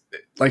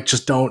like,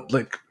 just don't,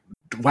 like,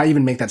 why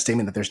even make that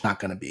statement that there's not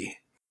going to be?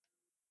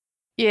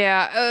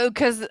 Yeah,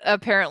 because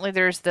apparently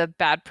there's the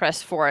bad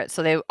press for it,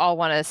 so they all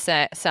want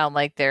to sound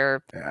like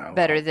they're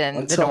better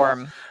than the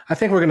norm. I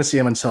think we're going to see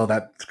them until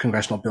that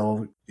congressional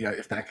bill,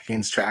 if that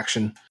gains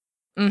traction,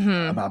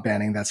 about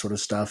banning that sort of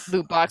stuff,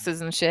 loot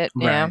boxes and shit.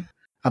 Right. Yeah,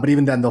 but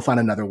even then, they'll find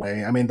another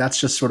way. I mean, that's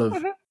just sort of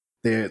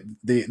the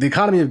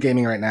economy of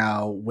gaming right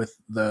now. With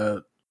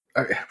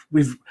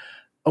we've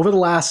over the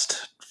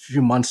last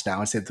few months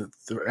now, I'd say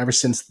ever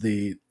since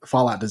the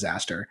Fallout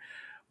disaster,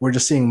 we're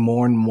just seeing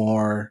more and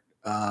more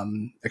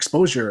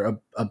exposure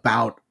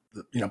about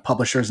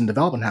publishers and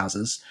development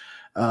houses,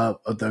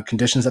 the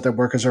conditions that their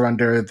workers are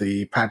under,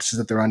 the practices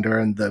that they're under,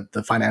 and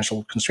the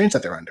financial constraints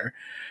that they're under.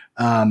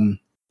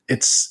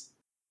 It's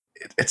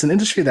an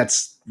industry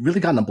that's really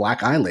gotten a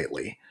black eye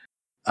lately,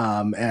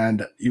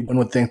 and one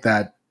would think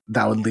that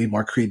would lead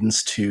more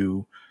credence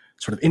to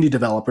sort of indie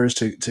developers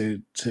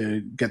to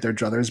get their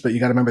druthers, but you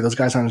got to remember those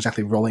guys aren't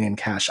exactly rolling in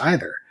cash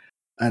either,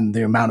 and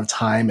the amount of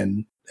time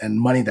and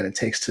money that it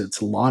takes to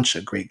launch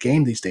a great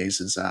game these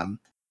days is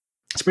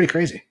it's pretty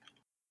crazy.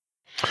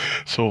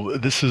 So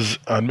this is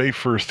on May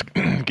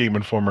 1st, Game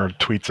Informer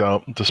tweets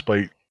out,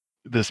 despite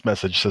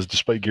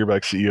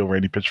Gearbox CEO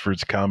Randy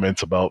Pitchford's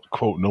comments about,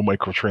 quote, no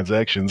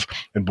microtransactions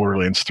in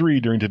Borderlands 3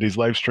 during today's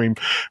live stream,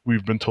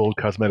 we've been told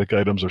cosmetic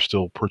items are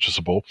still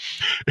purchasable.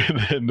 And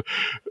then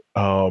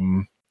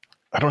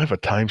I don't have a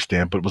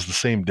timestamp, but it was the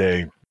same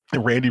day.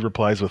 And Randy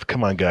replies with,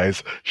 come on,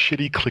 guys,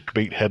 shitty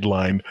clickbait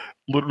headline.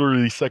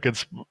 Literally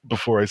seconds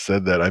before I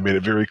said that, I made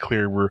it very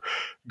clear we're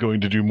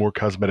going to do more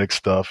cosmetic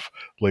stuff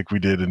like we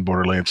did in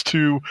Borderlands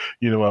 2.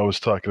 I was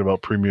talking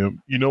about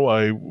premium.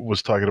 I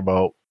was talking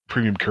about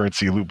premium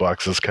currency loot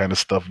boxes kind of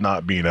stuff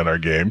not being in our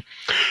game.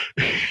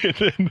 and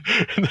then,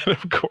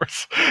 of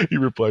course, he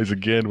replies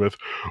again with,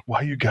 why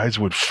you guys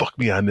would fuck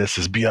me on this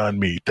is beyond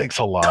me. Thanks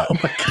a lot. Oh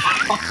my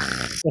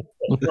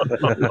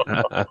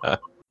God.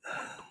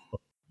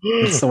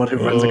 It's someone who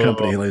runs a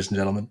company, ladies and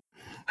gentlemen.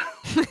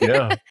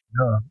 Yeah.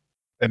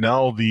 And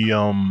now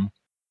the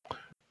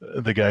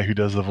guy who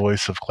does the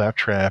voice of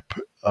Claptrap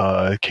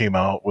came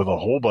out with a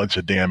whole bunch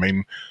of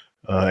damning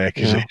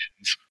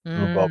accusations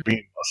about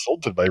being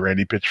assaulted by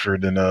Randy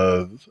Pitchford in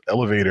an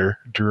elevator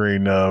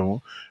during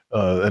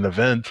an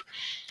event,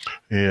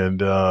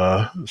 and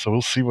so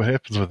we'll see what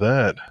happens with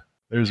that.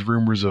 There's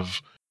rumors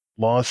of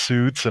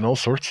lawsuits and all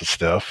sorts of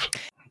stuff.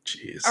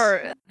 Jeez.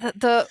 Or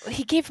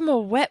he gave him a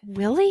wet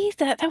willy?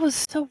 That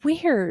was so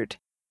weird.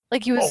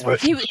 Like he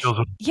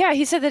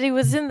said that he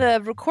was in the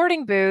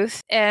recording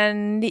booth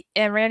and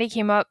Randy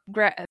came up,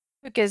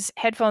 took his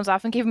headphones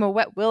off and gave him a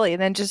wet willy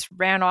and then just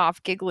ran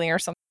off giggling or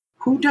something.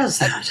 Who does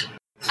that?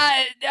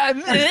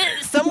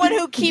 Someone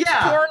who keeps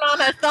porn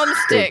on a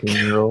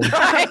thumbstick.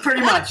 Right?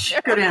 Pretty much.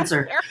 Good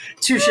answer.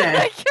 Touche.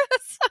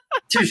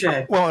 Touche.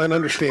 Well, and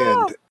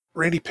understand,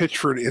 Randy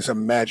Pitchford is a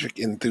magic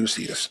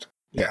enthusiast.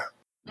 Yeah.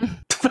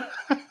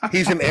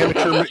 He's an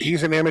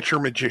amateur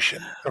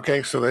magician.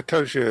 Okay, so that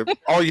tells you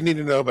all you need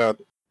to know about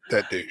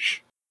that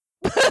douche.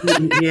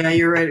 Yeah,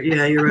 you're right.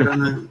 Yeah, you're right on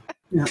that.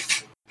 Yeah.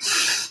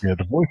 Yeah,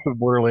 the voice of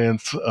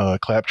Borderlands,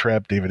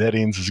 Claptrap, David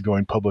Eddings, is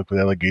going public with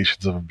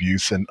allegations of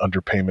abuse and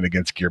underpayment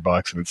against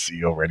Gearbox and its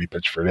CEO, Randy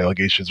Pitchford.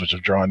 Allegations which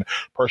have drawn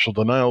partial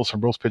denials from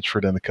both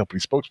Pitchford and the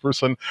company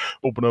spokesperson,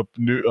 open up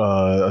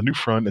a new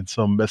front and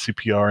some messy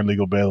PR and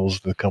legal battles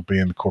of the company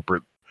and the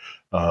corporate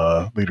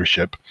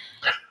leadership.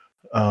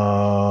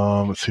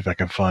 Let's see if I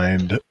can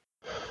find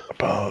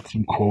about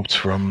some quotes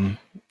from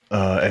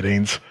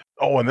Eddings.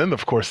 Oh, and then,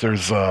 of course,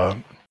 there's...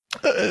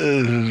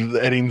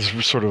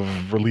 Eddings sort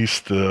of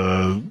released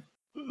some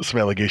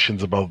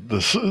allegations about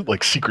this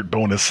secret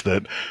bonus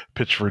that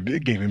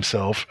Pitchford gave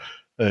himself.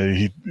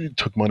 He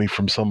took money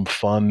from some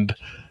fund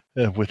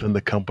within the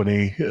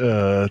company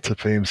to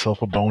pay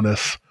himself a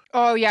bonus.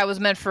 Oh yeah, it was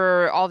meant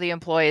for all the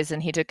employees,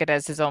 and he took it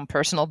as his own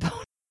personal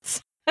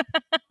bonus.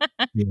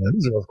 Yeah,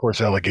 these are of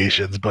course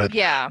allegations, but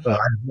yeah, I have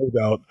no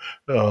doubt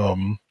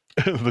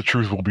the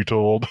truth will be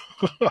told.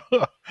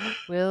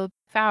 Will be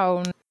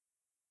found.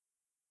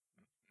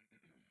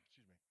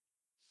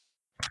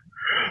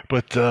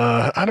 But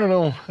I don't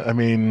know. I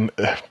mean,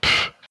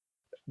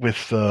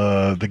 with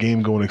the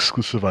game going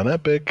exclusive on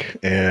Epic,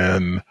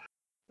 and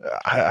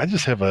I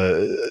just have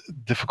a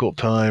difficult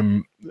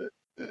time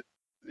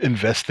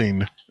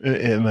investing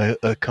in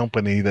a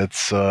company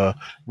that's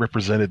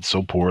represented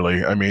so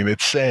poorly. I mean,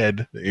 it's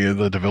sad.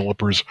 The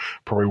developers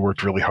probably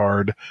worked really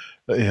hard,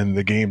 and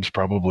the game's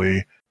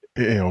probably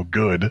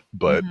good,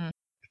 but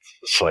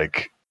it's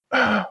like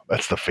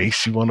that's the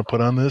face you want to put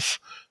on this.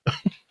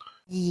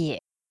 Yeah.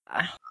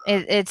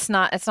 It's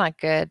not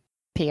good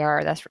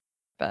PR.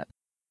 But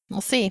we'll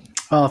see.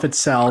 Well, if it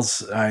sells,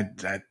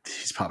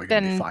 he's probably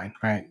going to be fine,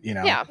 right?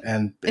 Yeah,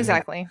 and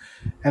exactly.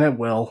 And it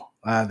will.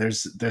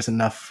 There's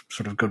enough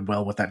sort of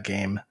goodwill with that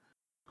game,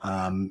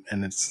 and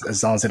it's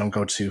as long as they don't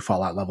go to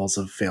Fallout levels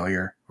of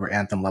failure or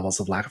Anthem levels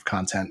of lack of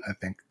content. I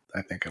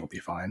think it'll be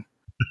fine.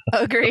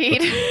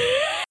 Agreed.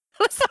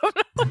 Let's hope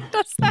no one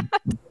does that.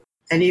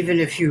 And even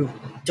if you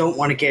don't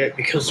want to get it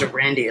because of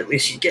Randy, at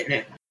least you're getting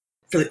it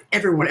for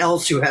everyone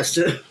else who has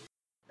to,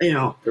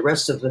 the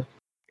rest of the...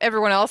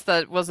 Everyone else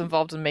that was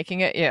involved in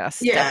making it,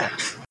 yes. Yeah.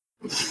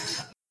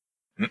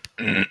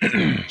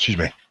 Excuse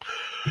me.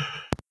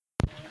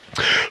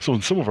 So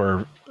in some of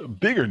our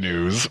bigger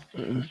news,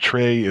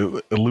 Trey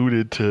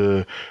alluded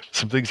to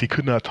some things he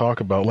could not talk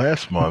about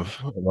last month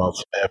about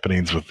some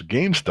happenings with the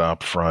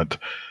GameStop front.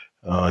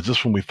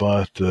 Just when we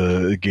thought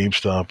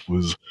GameStop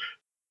was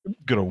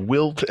going to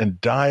wilt and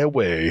die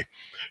away,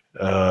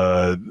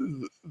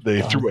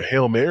 they threw a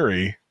Hail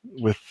Mary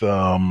with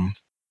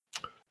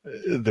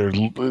their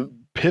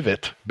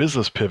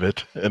business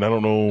pivot, and I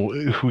don't know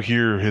who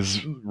here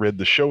has read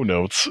the show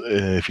notes.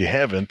 If you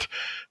haven't,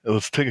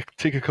 let's take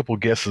a couple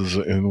guesses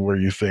in where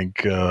you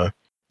think how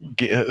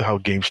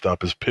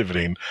GameStop is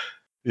pivoting.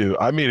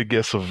 I made a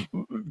guess of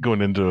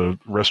going into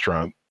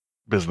restaurant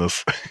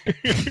business.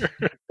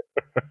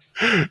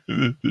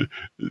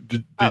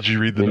 Did you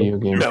read the video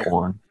game No.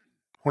 porn?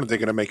 When are they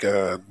going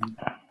to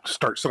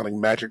start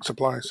selling magic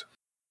supplies?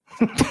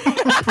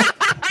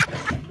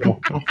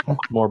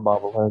 More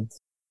bobbleheads.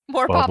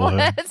 More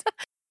Bobblehead.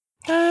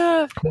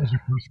 bobbleheads. What was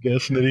your first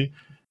guess, Nitty?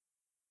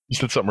 You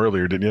said something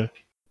earlier, didn't you?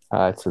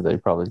 I said they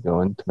probably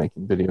go into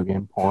making video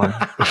game porn.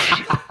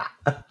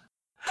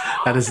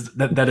 That is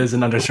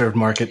an underserved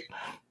market.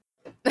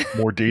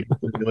 More dating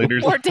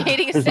simulators. More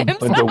dating There's a sims.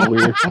 bunch of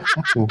weird.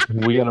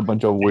 We got a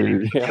bunch of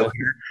weird. Yeah.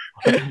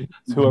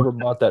 It's whoever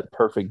bought that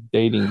perfect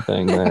dating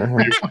thing there.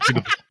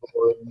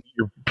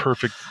 Your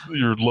perfect,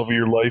 your love of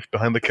your life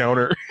behind the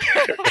counter.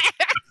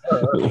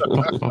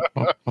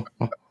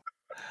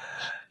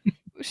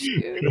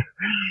 Shoot.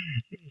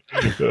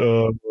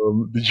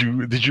 Did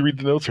you read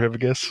the notes or have a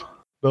guess,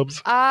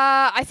 Nubs?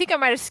 I think I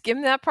might have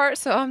skimmed that part,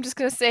 so I'm just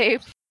gonna say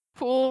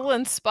pool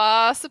and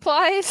spa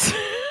supplies.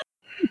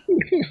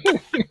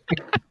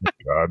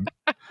 God.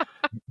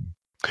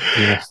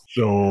 Yeah.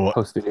 So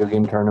Post video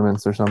game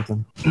tournaments or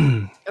something.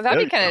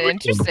 That'd be kind of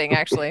interesting,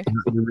 actually.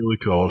 they're really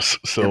close.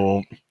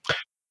 So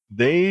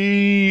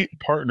they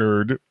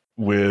partnered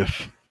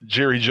with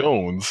Jerry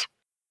Jones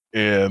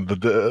and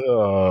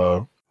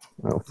the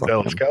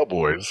Dallas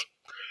Cowboys,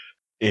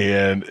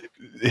 and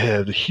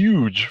had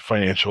huge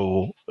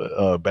financial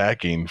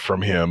backing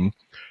from him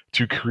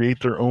to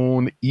create their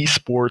own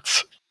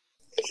esports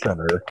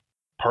center,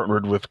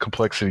 partnered with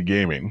Complexity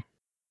Gaming.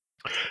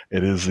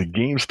 It is the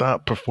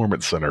GameStop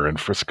Performance Center in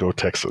Frisco,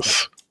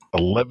 Texas.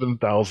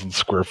 11,000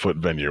 square foot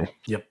venue.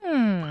 Yep.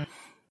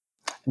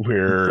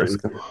 Where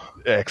it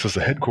acts as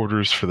the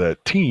headquarters for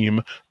that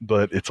team,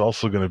 but it's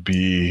also going to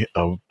be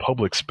a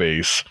public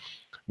space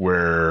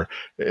where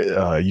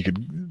you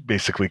could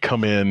basically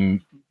come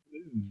in.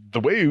 The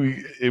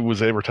way it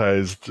was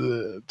advertised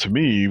to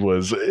me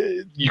was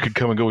you could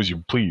come and go as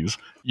you please.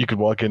 You could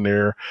walk in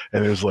there,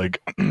 and there's like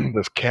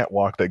this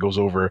catwalk that goes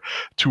over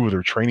 2 of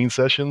their training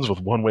sessions with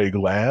one-way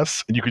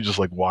glass, and you could just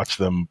like watch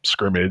them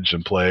scrimmage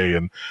and play,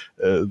 and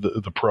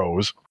the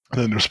pros.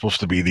 And then there's supposed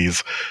to be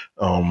these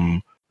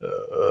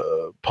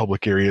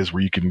public areas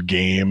where you can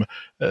game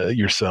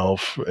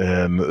yourself,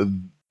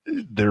 and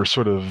they're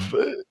sort of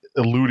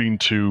alluding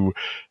to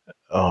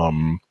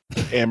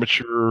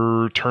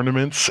amateur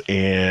tournaments,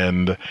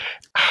 and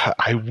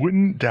I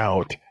wouldn't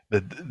doubt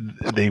that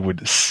they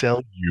would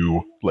sell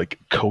you like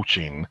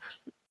coaching.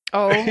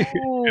 Oh,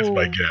 is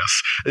my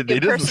guess. They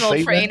Get doesn't personal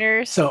say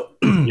trainers. So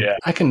Yeah.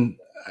 I can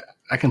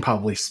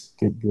probably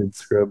Good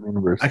scrub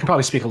university. I can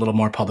probably speak a little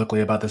more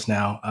publicly about this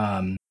now.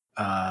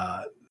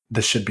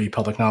 This should be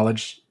public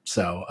knowledge.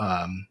 So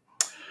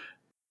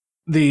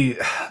the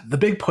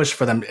big push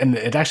for them, and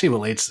it actually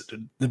relates.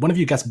 Did one of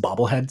you guess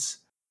bobbleheads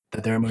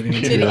that they're moving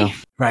into? Did he? Yeah.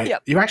 Right.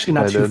 Yep. You're actually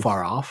not I too did.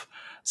 far off.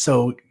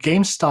 So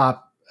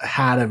GameStop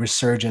had a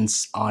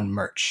resurgence on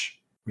merch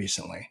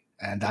recently,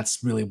 and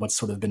that's really what's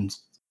sort of been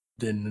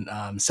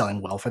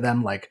selling well for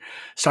them. Like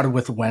started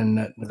with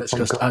when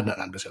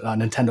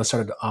Nintendo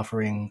started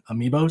offering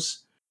amiibos,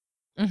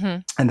 Mm-hmm.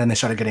 and then they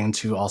started getting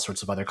into all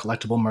sorts of other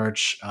collectible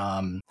merch,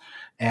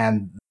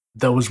 and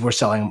those were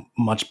selling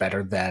much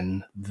better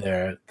than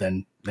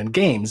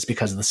games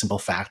because of the simple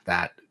fact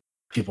that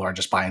people are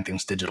just buying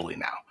things digitally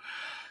now.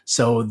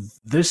 So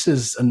this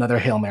is another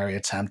Hail Mary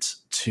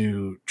attempt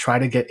to try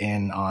to get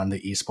in on the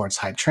esports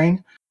hype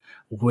train,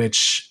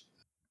 which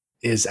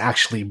is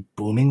actually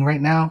booming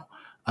right now.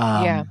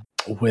 Yeah.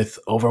 With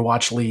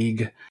Overwatch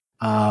League,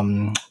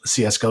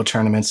 CSGO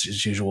tournaments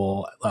as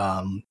usual,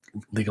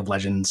 League of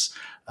Legends,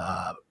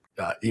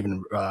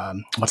 even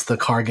what's the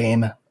car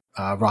game?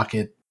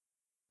 Rocket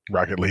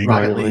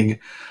League.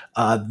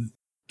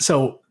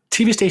 So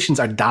TV stations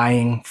are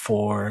dying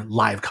for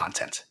live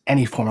content,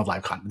 any form of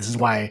live content. This is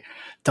why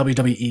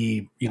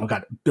WWE,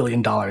 got $1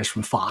 billion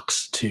from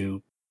Fox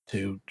to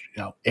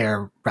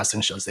air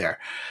wrestling shows there.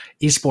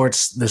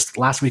 Esports this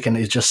last weekend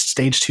is just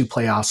stage 2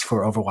 playoffs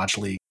for Overwatch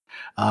League.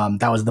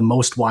 That was the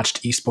most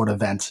watched esport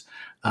event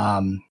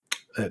in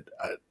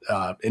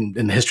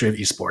the history of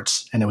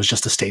esports, and it was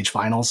just a stage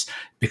finals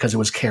because it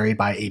was carried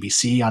by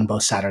ABC on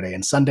both Saturday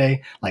and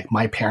Sunday. Like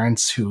my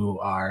parents, who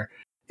are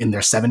in their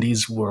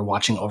 70s were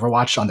watching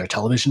Overwatch on their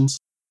televisions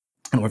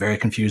and were very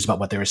confused about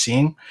what they were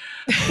seeing.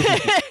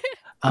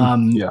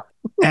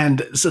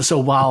 And so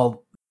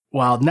while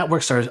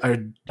networks are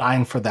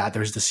dying for that,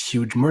 there's this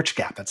huge merch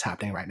gap that's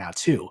happening right now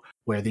too,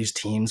 where these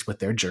teams with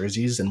their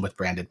jerseys and with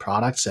branded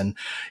products, and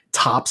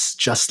Topps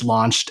just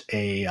launched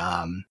a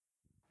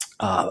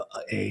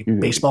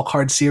baseball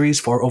card series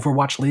for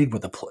Overwatch League, where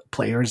the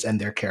players and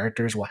their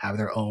characters will have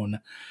their own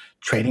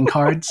trading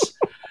cards.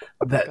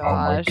 That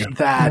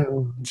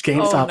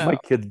GameStop, my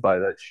kids buy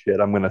that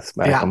shit. I'm gonna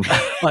smack them.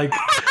 Like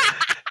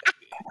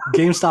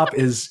GameStop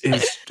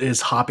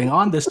is hopping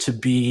on this to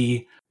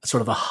be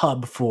sort of a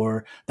hub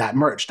for that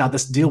merch. Now,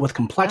 this deal with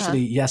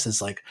Complexity, yes,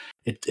 is like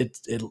it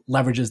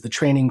leverages the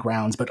training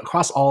grounds, but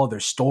across all of their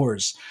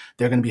stores,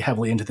 they're going to be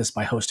heavily into this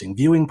by hosting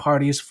viewing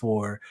parties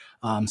for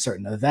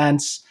certain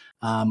events,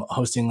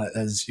 hosting,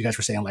 as you guys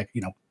were saying, like,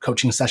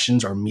 coaching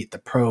sessions or meet the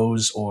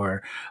pros,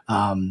 or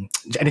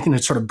anything to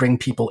sort of bring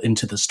people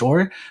into the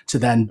store to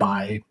then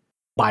buy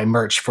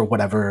merch for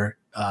whatever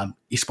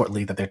esport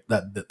league that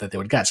they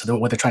would get. So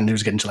what they're trying to do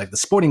is get into like the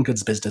sporting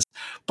goods business,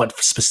 but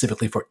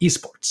specifically for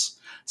esports.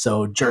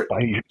 So buy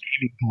your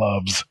gaming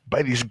gloves,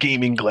 buy these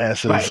gaming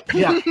glasses. Right.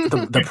 Yeah,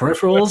 the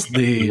peripherals.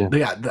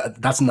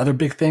 That's another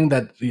big thing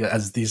that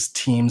as these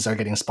teams are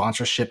getting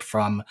sponsorship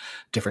from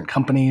different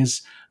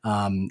companies,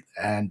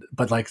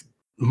 but like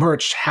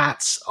merch,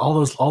 hats, all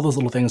those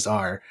little things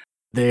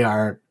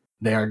they're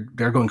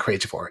going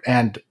crazy for it.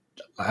 And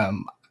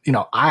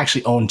I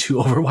actually own 2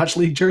 Overwatch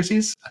League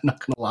jerseys. I'm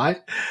not going to lie.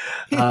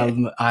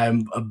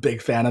 I'm a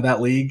big fan of that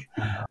league.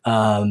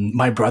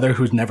 My brother,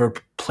 who's never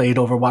played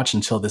Overwatch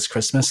until this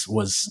Christmas,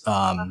 was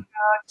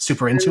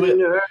super into it.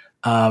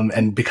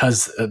 And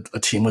because a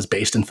team was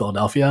based in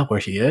Philadelphia, where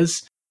he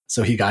is,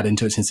 so he got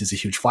into it since he's a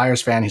huge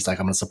Flyers fan. He's like,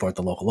 I'm going to support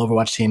the local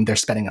Overwatch team. They're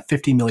spending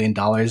 $50 million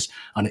on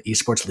an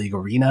esports league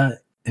arena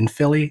in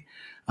Philly.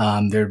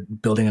 They're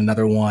building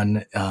another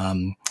one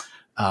in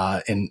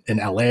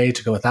LA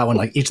to go with that one.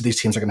 Like, each of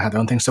these teams are going to have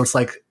their own thing. So it's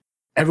like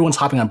everyone's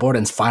hopping on board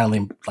and it's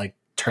finally like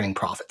turning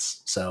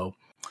profits. So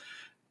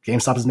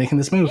GameStop is making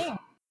this move.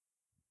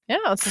 Yeah,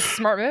 it's a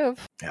smart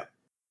move. Yeah.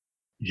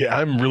 Yeah,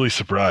 I'm really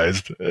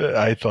surprised.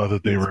 I thought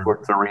that they were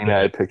sports arena.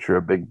 I picture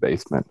a big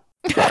basement.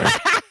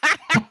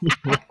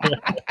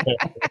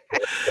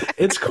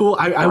 It's cool.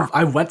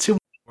 I went to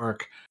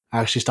work. I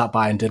actually stopped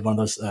by and did one of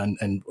those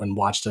and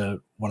watched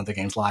one of the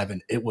games live,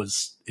 and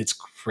it's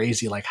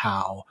crazy like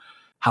how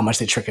much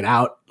they trick it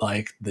out,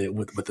 like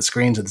with the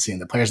screens and seeing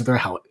the players are there,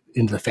 how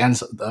into the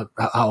fans,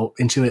 how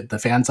into it the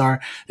fans are.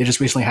 They just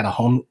recently had a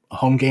home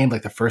game,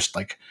 like the first,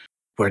 like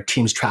where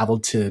teams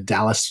traveled to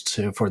Dallas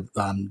for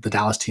the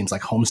Dallas team's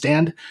like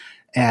homestand,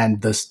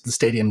 and the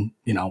stadium,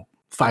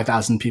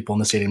 5,000 people in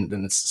the stadium,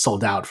 and it's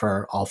sold out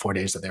for all 4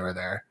 days that they were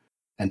there,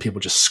 and people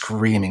just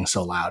screaming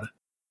so loud.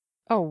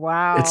 Oh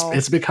wow!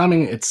 It's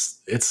becoming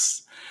it's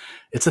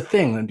a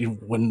thing.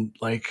 And when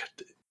like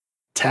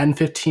 10,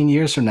 15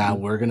 years from now,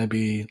 we're going to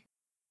be.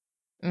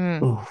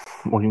 Well,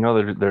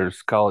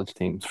 there's college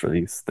teams for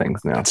these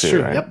things now. That's too,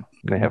 true. Right? Yep.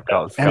 They have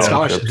college and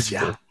scholarships.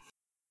 Yeah.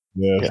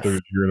 Yeah, I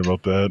started hearing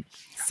about that.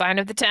 Sign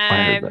of the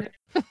time.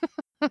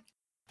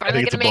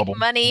 Finally gonna make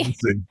money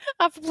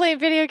off of playing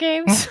video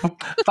games.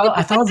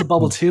 I thought it was a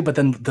bubble too, but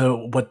then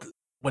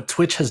what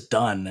Twitch has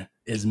done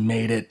is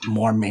made it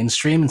more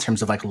mainstream in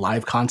terms of like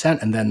live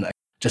content, and then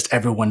just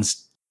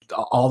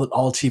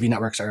all TV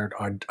networks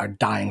are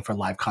dying for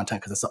live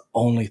content because it's the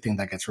only thing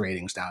that gets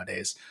ratings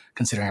nowadays,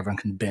 considering everyone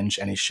can binge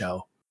any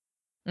show.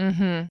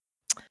 Mm-hmm.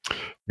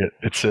 Yeah,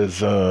 it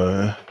says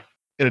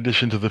in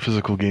addition to the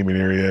physical gaming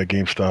area,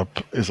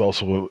 GameStop is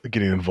also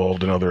getting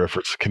involved in other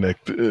efforts to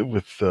connect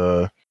with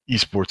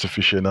esports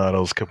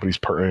aficionados. Companies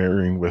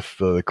partnering with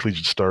the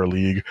Collegiate Star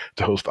League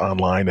to host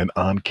online and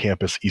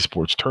on-campus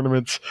esports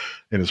tournaments,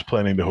 and is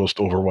planning to host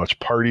Overwatch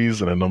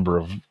parties in a number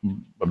of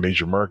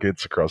major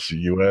markets across the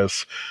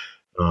U.S.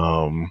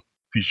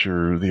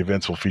 The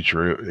events will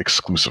feature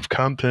exclusive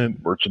content,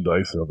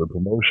 merchandise, and other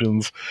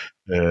promotions,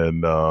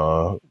 and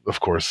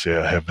of course,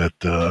 have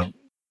that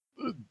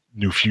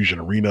new Fusion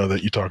Arena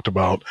that you talked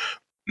about.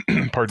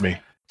 Pardon me.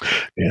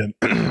 And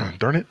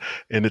darn it,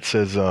 and it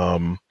says.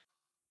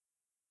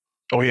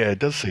 Oh yeah, it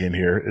does say in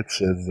here. It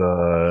says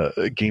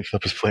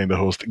GameStop is planning to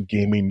host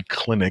gaming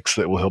clinics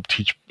that will help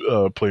teach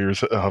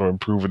players how to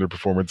improve in their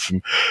performance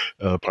in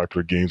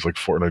popular games like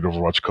Fortnite,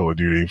 Overwatch, Call of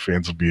Duty.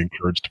 Fans will be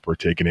encouraged to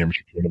partake in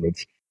amateur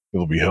tournaments. It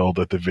will be held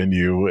at the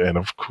venue and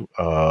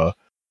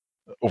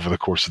over the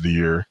course of the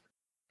year.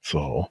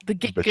 So the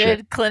Get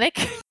Good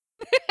Clinic.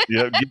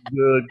 Yeah, Get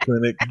Good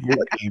Clinic at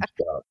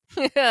GameStop.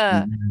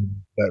 Yeah.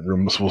 That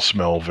room will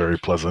smell very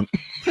pleasant.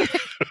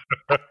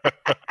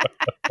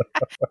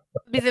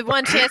 Be the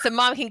one chance that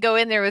mom can go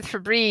in there with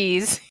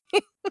Febreze.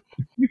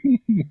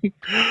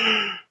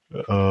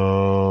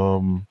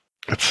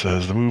 It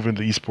says the move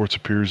into esports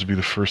appears to be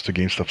the first of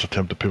GameStop's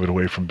attempt to pivot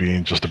away from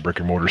being just a brick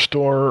and mortar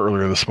store.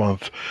 Earlier this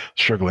month,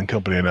 struggling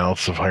company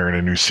announced of hiring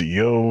a new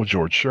CEO,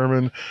 George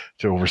Sherman,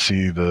 to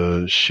oversee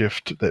the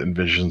shift that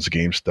envisions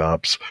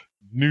GameStop's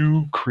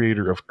new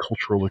creator of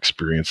cultural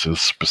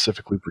experiences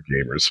specifically for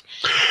gamers.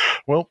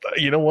 Well,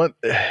 you know what?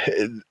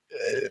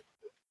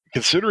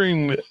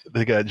 Considering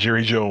they got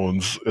Jerry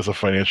Jones as a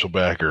financial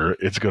backer,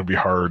 it's going to be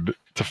hard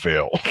to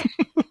fail.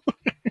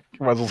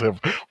 Might as well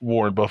have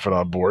Warren Buffett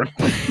on board.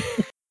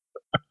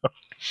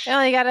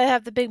 Well, you got to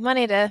have the big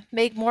money to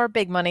make more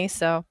big money,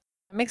 so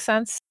it makes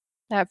sense.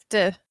 Have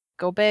to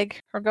go big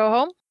or go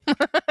home.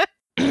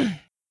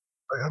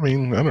 I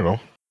mean, I don't know.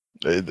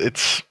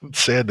 It's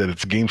sad that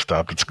it's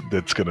GameStop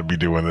that's going to be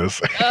doing this,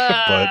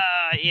 but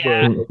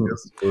yeah. I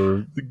guess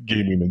for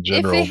gaming in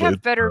general, if they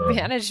have better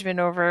management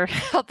over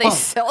how they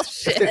sell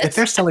shit, if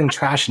they're selling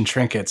trash and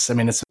trinkets, I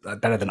mean, it's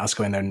better than us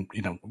going there and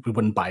we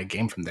wouldn't buy a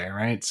game from there,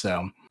 right?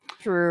 So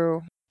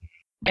true.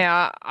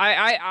 Yeah,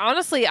 I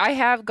honestly I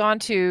have gone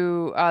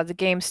to the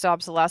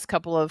GameStops the last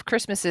couple of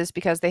Christmases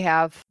because they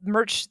have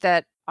merch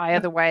that I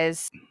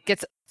otherwise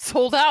gets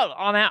sold out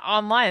on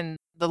online.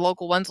 The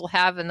local ones will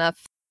have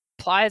enough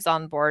supplies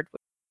on board.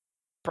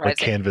 Like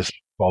Canvas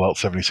Fallout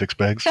 76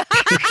 bags.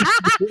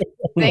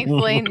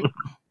 Thankfully,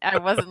 I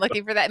wasn't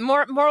looking for that.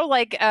 More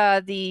like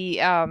the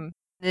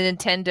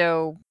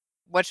Nintendo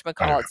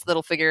whatchamacallits,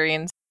 little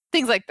figurines,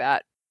 things like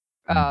that.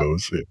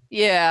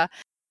 Yeah,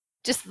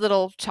 just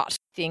little tchotchke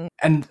thing.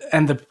 And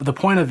the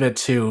point of it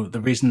too,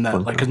 the reason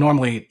that because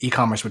normally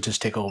e-commerce would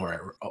just take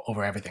over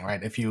everything,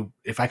 right?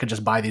 If I could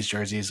just buy these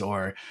jerseys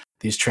or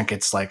these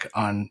trinkets like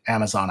on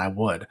Amazon, I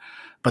would.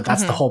 But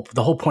that's the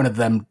whole point of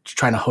them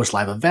trying to host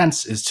live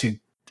events is to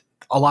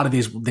a lot of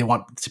these they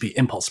want to be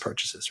impulse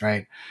purchases,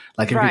 right?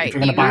 Like if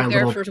you're going to buy a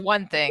little for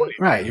one thing,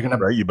 right? You're going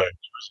to you buy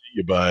jersey,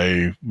 you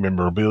buy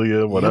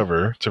memorabilia,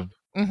 whatever to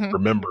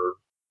remember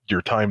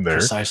your time there.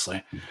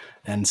 Precisely.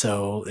 And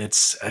so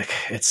it's a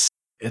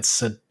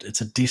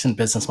decent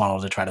business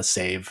model to try to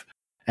save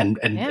and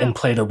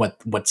play to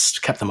what's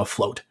kept them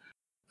afloat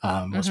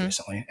most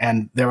recently.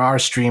 And there are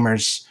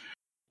streamers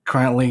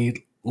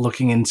currently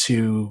looking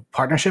into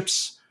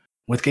partnerships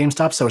with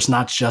GameStop, so it's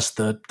not just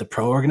the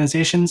pro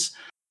organizations.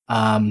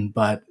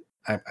 But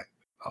I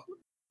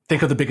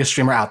think of the biggest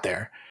streamer out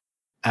there,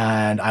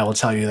 and I will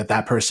tell you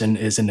that person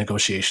is in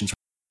negotiations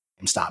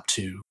with GameStop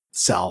to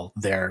sell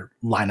their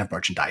line of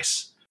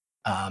merchandise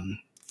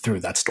through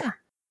that store.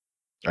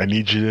 I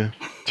need you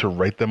to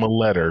write them a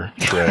letter,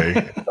 Trey,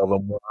 and tell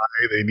them why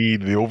they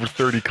need the Over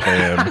 30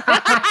 clan.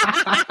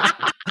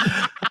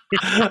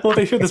 Well,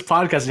 they hear this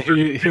podcast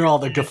and hear all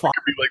the guffaw.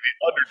 Be like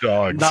the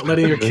underdogs. Not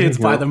letting your kids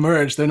buy the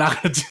merch. They're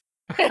not going to do.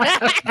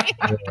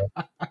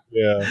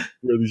 Yeah,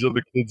 where these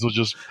other kids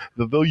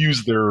they'll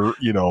use their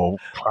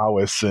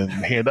prowess and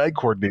hand-eye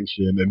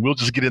coordination, and we'll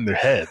just get in their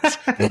heads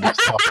and just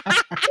talk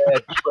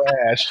bad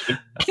trash and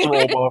throw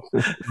them off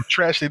the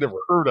trash they never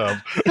heard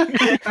of.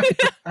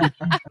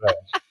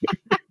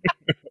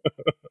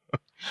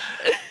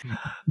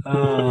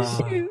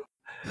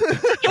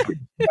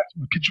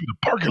 Get you in the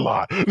parking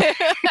lot.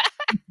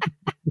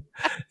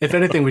 If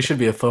anything, we should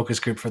be a focus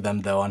group for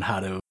them, though, on how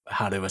to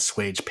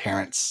assuage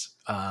parents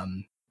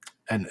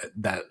and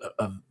that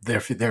of their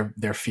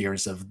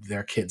fears of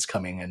their kids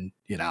coming and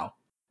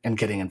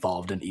getting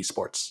involved in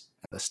esports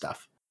and this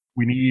stuff.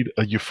 We need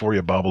a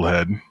Euphoria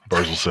bobblehead,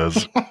 Barzil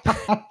says.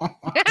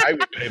 I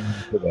would pay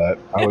money for that.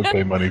 I would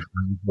pay money for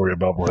a Euphoria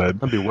bobblehead.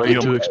 That'd be way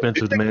too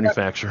expensive to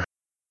manufacture.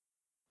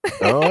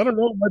 Oh, I don't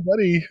know. My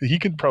buddy, he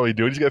could probably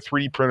do it. He's got a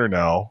 3D printer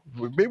now.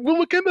 Maybe we'll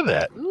look into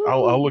that.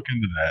 I'll look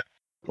into that.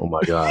 Oh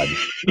my god.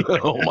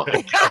 Oh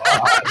my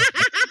god.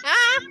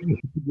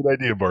 Good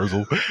idea,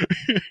 Barzil.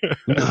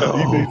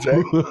 No.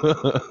 Exactly. I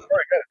got an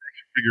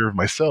action figure of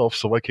myself,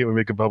 so why can't we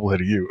make a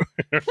bobblehead of you?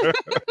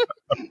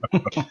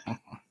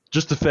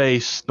 Just the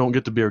face. Don't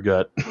get the beer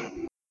gut.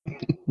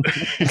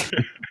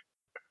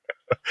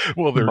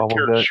 Well, they're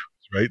carrot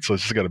shrews, right? So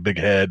it's just got a big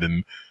head,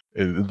 and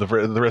the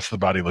rest of the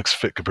body looks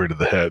fit compared to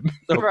the head.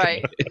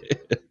 Right.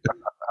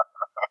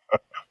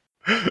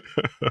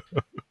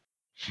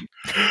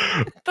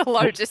 The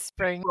largest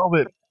spring. All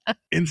that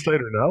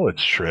insider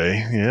knowledge,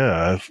 Trey.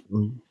 Yeah,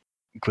 I'm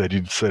glad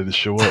you decided to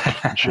show up.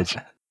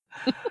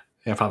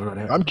 Yeah,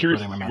 probably. I'm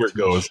curious to see where it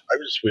goes. I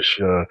just wish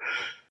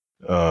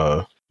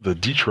the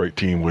Detroit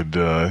team would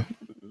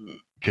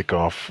kick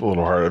off a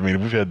little harder. I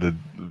mean, we've had the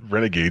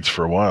Renegades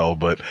for a while,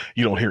 but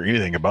you don't hear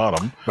anything about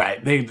them.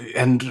 Right.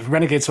 And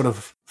Renegades sort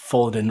of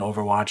folded in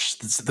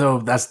Overwatch. Though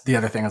that's the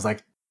other thing is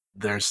like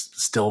there's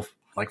still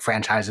like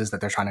franchises that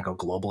they're trying to go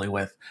globally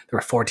with. There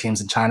were 4 teams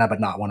in China, but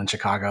not one in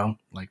Chicago.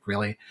 Like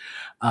really.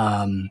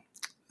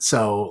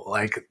 So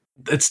like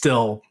it's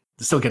still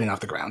getting off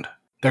the ground.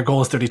 Their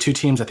goal is 32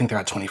 teams. I think they're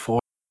at 24.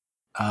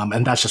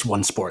 And that's just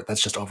one sport.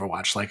 That's just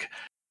Overwatch. Like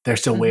they're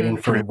still waiting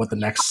for what the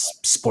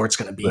next sport's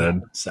going to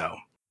be. So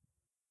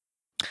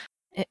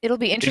it'll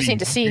be interesting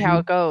to see how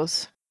it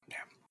goes.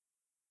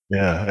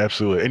 Yeah,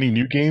 absolutely. Any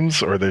new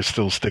games, or are they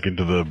still sticking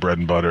to the bread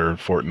and butter,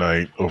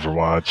 Fortnite,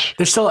 Overwatch?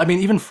 There's still, I mean,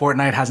 even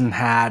Fortnite hasn't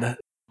had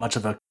much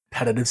of a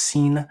competitive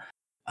scene.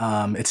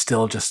 It's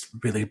still just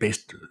really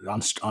based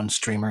on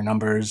streamer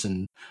numbers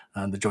and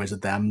the joys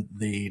of them.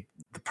 The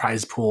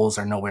prize pools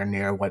are nowhere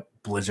near what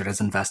Blizzard has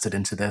invested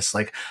into this.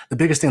 Like the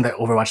biggest thing that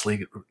Overwatch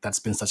League that's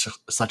been such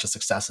a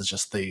success is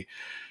just the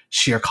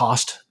sheer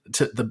cost.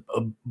 To the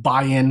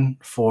buy-in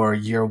for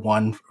year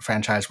one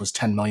franchise was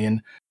 10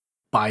 million.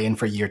 Buy-in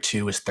for year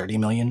two is 30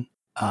 million.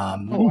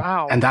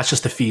 Wow! And that's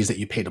just the fees that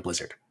you pay to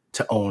Blizzard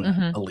to own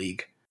a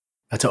league,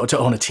 to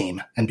own a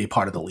team and be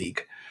part of the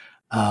league.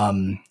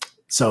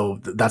 So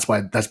that's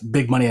why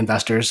big money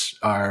investors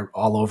are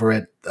all over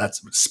it.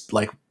 That's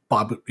like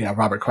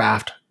Robert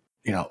Kraft,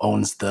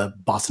 owns the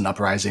Boston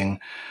Uprising,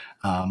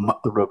 the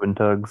Robin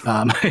Tugs.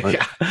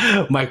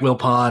 yeah, Mike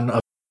Wilpon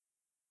of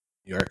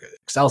New York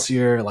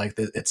Excelsior. Like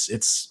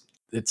it's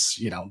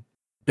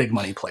big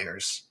money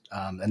players,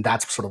 and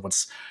that's sort of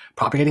what's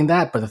propagating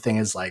that. But the thing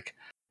is, like,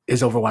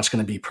 is Overwatch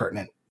going to be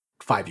pertinent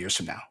 5 years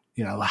from now?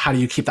 How do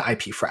you keep the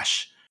IP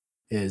fresh?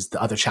 Is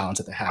the other challenge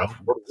that they have.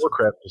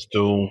 Warcraft is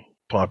still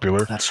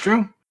popular. That's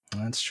true.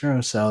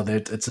 So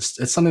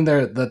it's something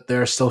that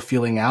they're still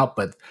feeling out,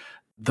 but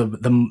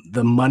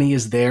the money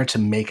is there to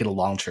make it a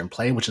long-term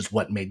play, which is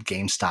what made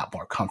GameStop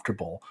more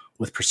comfortable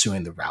with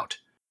pursuing the route.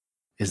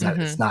 Is that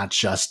it's not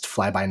just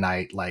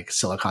fly-by-night like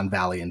Silicon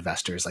Valley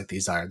investors. Like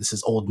this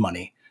is old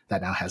money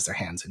that now has their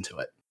hands into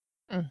it.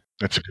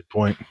 That's a good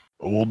point.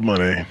 Old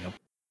money. Yep.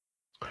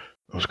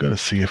 I was going to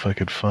see if I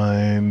could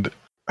find.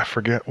 I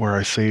forget where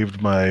I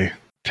saved my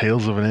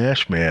Tales of an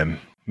Ashman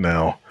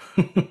now.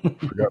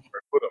 Forgot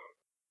where I put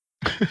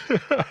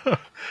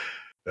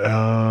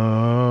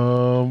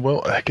them.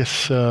 Well, I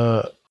guess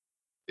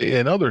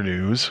in other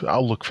news,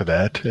 I'll look for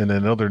that. And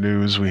in other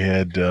news, we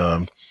had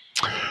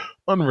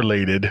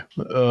unrelated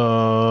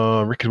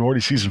Rick and Morty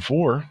season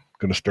 4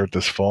 going to start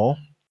this fall.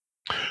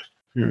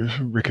 Here's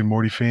Rick and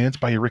Morty fans,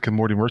 buy your Rick and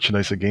Morty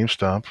merchandise at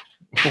GameStop.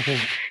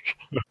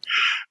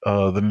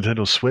 The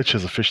Nintendo Switch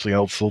has officially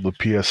outsold the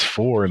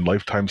PS4 in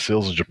lifetime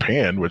sales in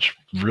Japan, which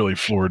really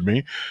floored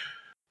me.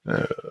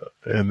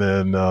 And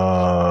then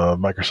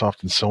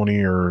Microsoft and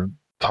Sony are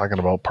talking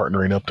about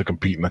partnering up to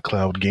compete in the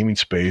cloud gaming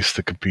space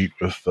to compete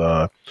with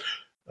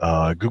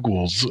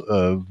Google's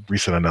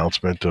recent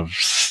announcement of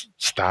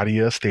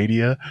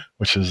Stadia,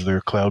 which is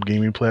their cloud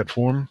gaming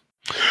platform.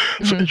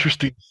 So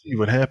interesting to see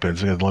what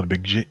happens. There's a lot of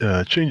big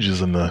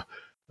changes in the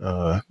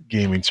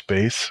gaming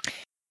space.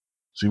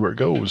 See where it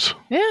goes.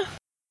 Yeah.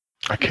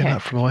 I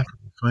cannot for the life of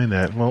me find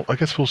that. Well, I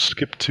guess we'll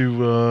skip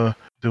to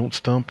Don't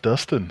Stump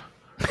Dustin.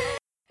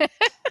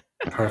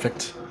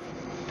 Perfect.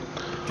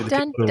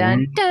 Dun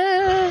dun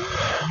dun.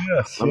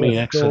 Yes. Let me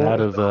exit out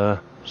of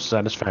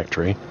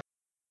Satisfactory.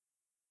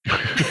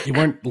 You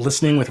weren't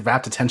listening with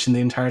rapt attention the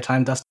entire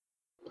time, Dustin?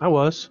 I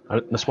was.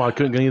 That's why I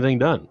couldn't get anything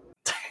done.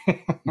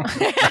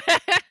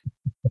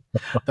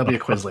 There'll be a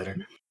quiz later.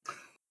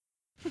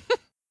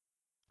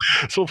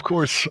 So, of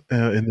course,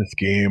 in this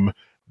game,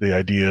 the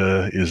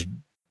idea is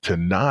to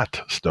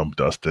not stump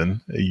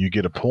Dustin. You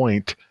get a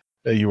point.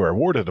 You are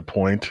awarded a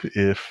point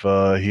if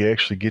he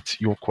actually gets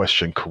your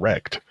question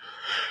correct.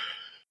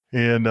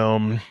 And,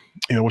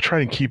 we'll try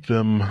and keep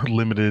them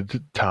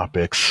limited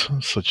topics,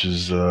 such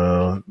as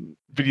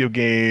video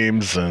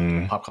games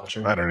and Pop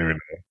culture. I don't even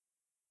know.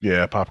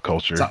 Yeah, pop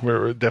culture.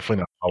 We're definitely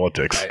not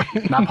politics.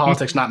 Right. Not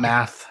politics, not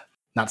math,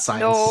 not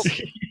science. No.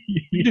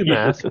 You do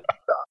math.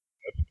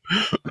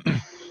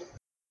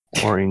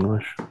 Or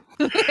English.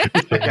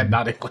 Yeah,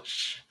 not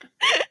English.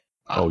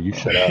 Oh, you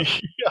shut up.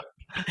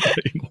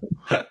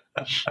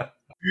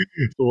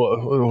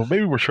 Well,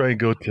 maybe we're trying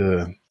to go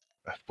to.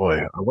 Boy,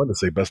 I want to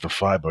say best of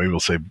 5, but maybe we'll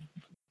say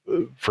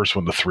first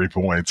one to 3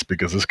 points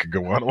because this could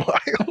go on a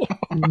while.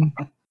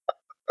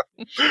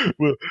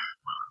 Well,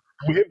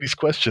 we have these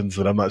questions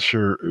that I'm not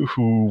sure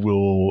who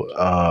will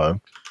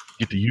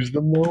get to use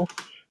them though.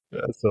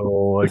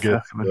 So I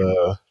guess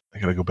I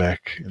gotta go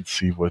back and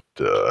see what.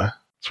 So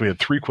we had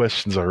 3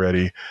 questions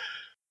already.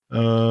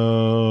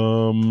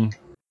 All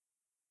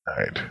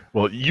right.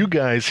 Well, you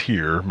guys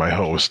here, my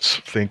hosts,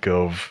 think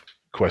of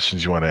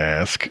questions you want to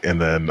ask, and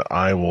then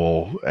I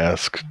will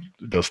ask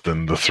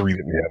Dustin the 3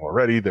 that we have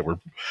already that were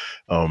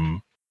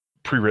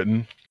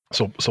pre-written.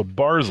 So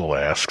Barzil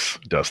asks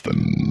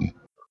Dustin.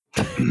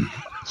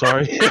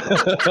 Sorry.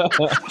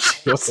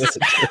 The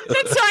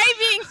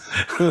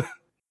timing.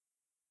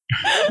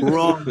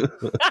 Wrong.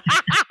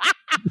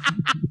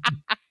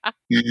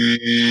 So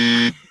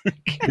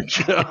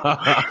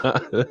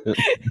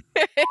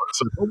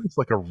it's almost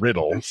like a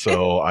riddle.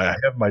 So I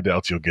have my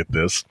doubts you'll get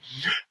this.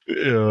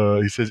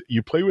 He says,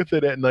 you play with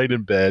it at night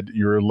in bed.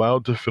 You're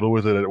allowed to fiddle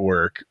with it at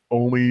work.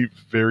 Only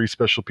very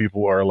special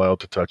people are allowed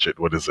to touch it.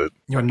 What is it?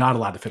 You're not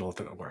allowed to fiddle with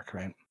it at work,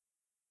 right?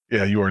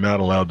 Yeah, you are not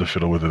allowed to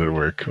fiddle with it at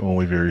work.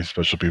 Only very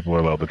special people are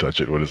allowed to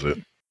touch it. What is it?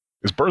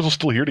 Is Barzil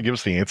still here to give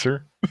us the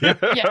answer? Yes.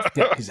 Yeah,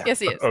 exactly. Yes,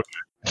 he is. Okay.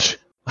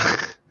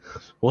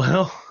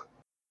 Well,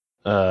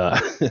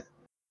 it's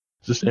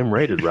just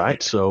M-rated,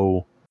 right?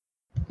 So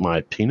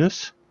my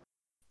penis?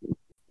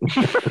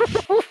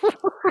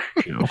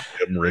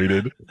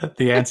 M-rated.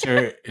 The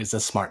answer is a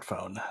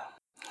smartphone.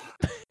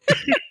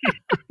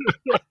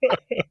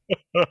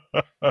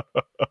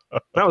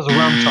 That was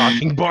rum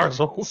talking,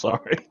 Barzil.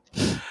 Sorry.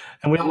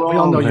 And we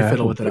all know you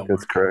fiddle with it.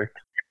 That's correct.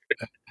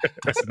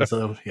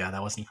 So yeah,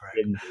 that wasn't correct.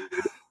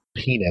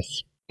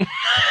 Penis.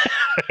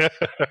 Did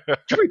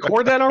you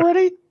record that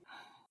already?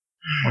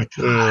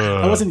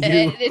 That wasn't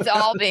you. It's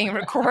all being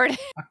recorded.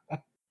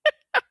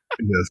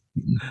 Yes.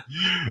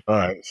 All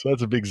right, so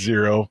that's a big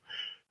 0.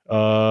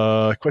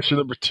 Question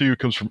number 2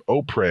 comes from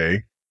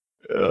Opre.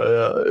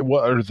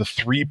 What are the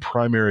 3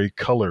 primary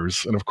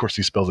colors? And of course,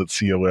 he spells it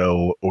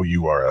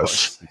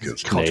COLOURS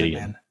because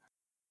Canadian.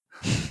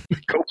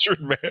 cultured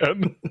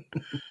man.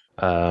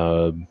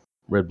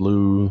 Red,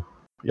 blue,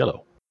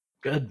 yellow.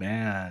 Good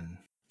man.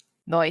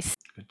 Nice.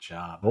 Good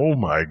job. Oh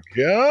my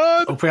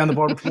God! Opre on the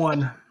board with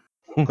 1.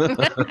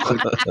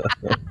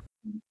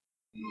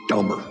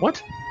 Dumber.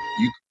 What?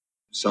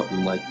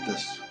 Something like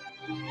this.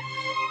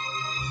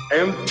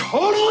 And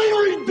totally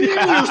redeem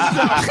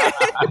yourself.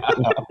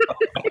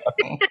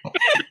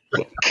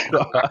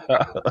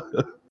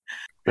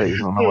 Bet you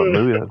don't know what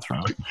movie that's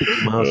from.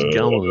 Miles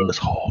Gallon in this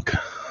hog.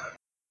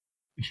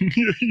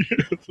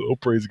 So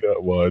Opre's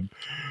got 1.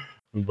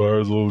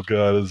 Barzil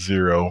got a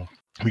 0.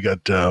 We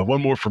got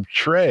one more from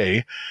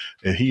Trey,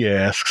 and he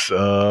asks,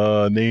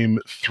 name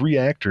 3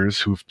 actors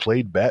who've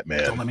played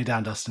Batman. Don't let me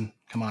down, Dustin.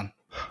 Come on.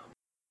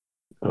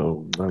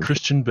 Oh,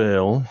 Christian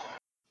Bale,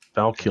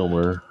 Val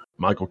Kilmer,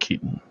 Michael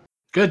Keaton.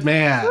 Good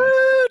man.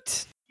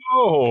 Woot!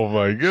 Oh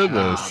my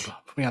goodness. Job.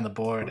 Put me on the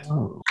board.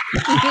 oh.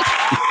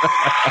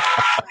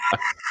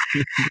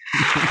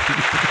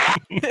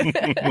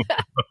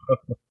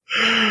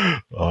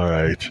 All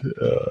right.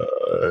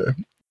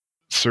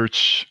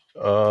 Search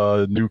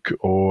Nuke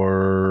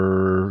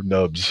or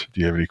Nubs.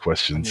 Do you have any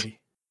questions?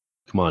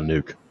 Come on,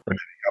 Nuke. I'm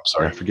I'm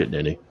sorry. forgetting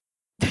any.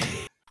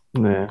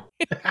 Nah.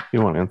 He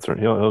won't answer it.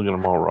 He'll get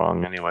them all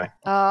wrong anyway.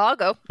 I'll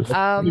go.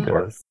 Just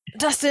because.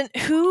 Dustin,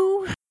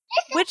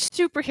 which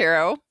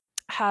superhero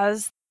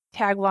has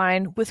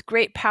tagline, with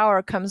great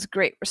power comes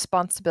great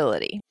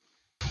responsibility?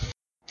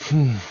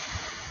 I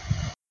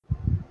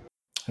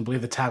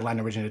believe the tagline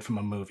originated from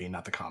a movie,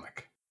 not the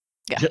comic.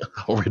 Yeah.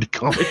 Already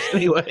comics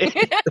anyway.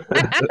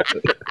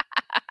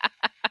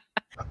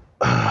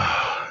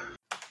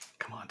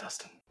 Come on,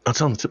 Dustin.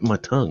 That's on the tip of my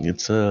tongue.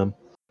 It's a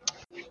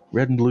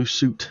red and blue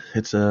suit.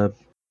 It's a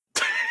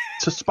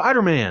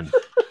Spider-Man.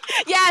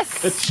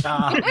 Yes! Good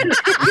job.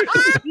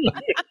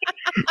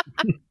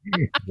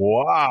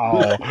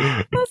 Wow.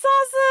 That's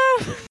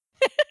awesome!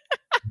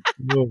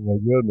 Oh my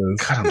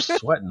goodness. God, I'm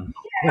sweating.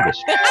 I gotta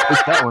spit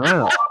that one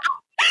out.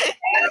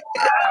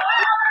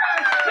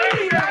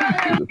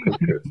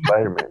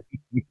 Spider-Man.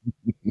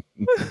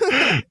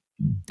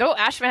 Oh,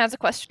 Ashman has a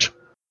question.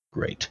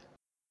 Great.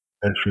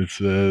 Ashford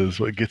says,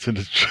 what gets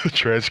into the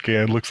trash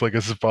can looks like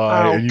a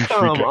spy, Oh, and you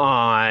come freak out.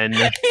 on.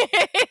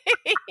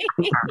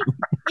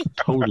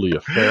 Totally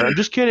a ferret. I'm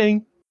just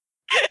kidding.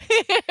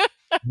 He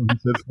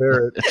says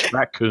ferret. It's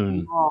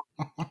raccoon.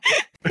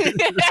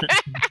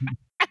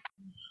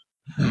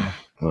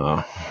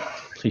 Oh,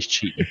 he's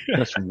cheating.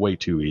 That's way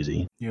too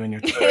easy. You and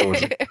your That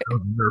was a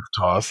Nerf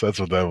toss. That's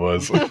what that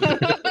was.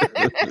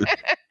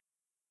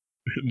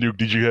 Nuke,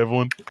 did you have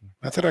one?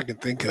 Not that I can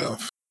think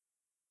of.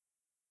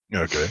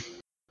 Okay.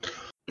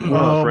 We're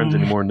not friends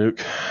anymore,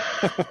 Nuke.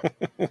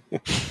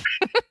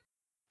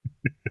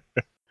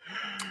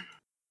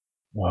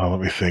 Well, let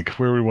me think.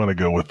 Where do we want to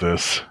go with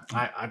this?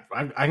 I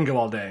can go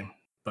all day,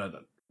 but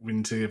we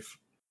need to give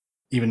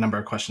even number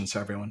of questions to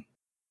everyone.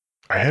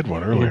 I had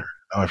one earlier.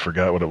 Now I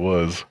forgot what it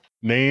was.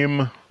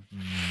 Name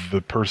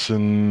the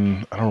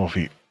person. I don't know if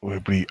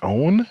would he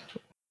own,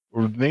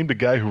 or name the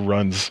guy who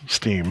runs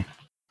Steam.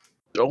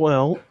 Oh,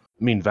 well,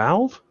 I mean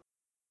Valve?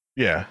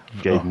 Yeah,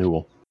 Gabe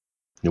Newell.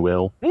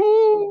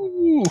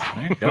 Woo!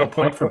 There you go.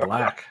 Point for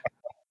Black.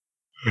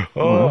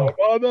 Oh, I'm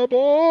on the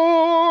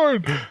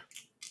board.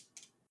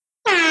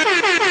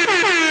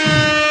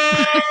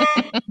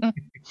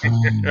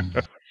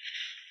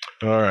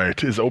 All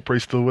right. Is Opre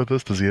still with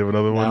us? Does he have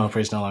another one? No,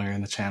 Opre's no longer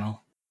in the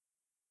channel.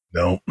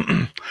 No.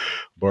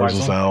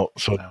 Barzil's out.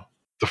 So No.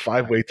 it's a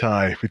 5-way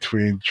tie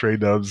between Trey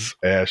Nubs,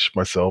 Ash,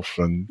 myself,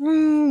 and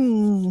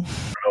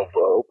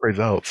Opre's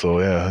out. So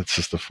yeah, it's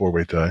just a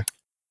 4-way tie.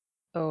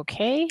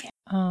 Okay.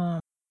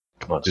 Come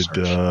on, Did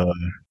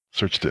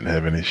Search didn't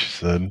have any, she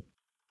said.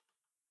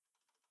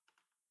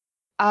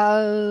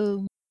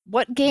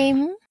 What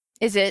game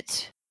is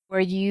it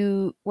where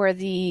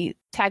the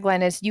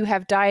tagline is "You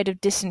have died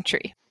of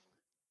dysentery"?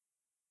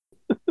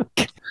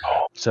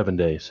 7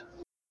 days.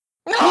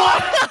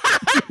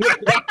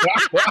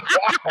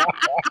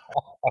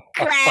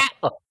 Crap.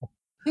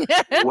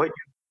 What you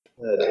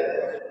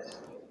said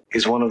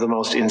is one of the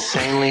most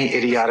insanely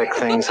idiotic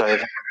things I have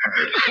ever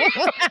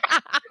heard.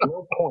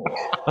 No point.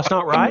 That's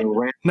not right.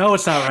 No,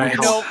 it's not right.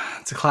 Nope.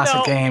 It's a classic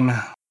Nope. game.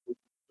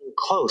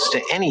 Close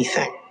to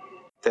anything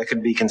that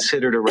could be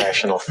considered a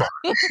rational thought.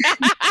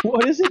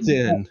 What is it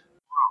then?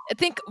 I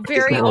think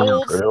very It's not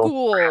old real.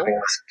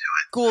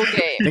 school I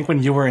game. think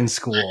when you were in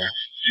school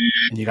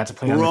and you got to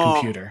play on the Wrong.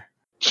 computer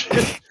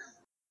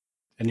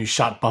and you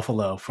shot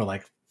buffalo for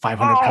like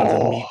 500 pounds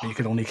of meat, but you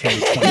could only carry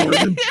 20.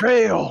 Oregon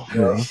Trail.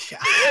 Yeah.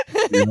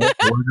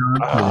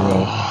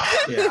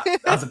 Yeah,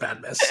 That was a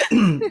bad miss.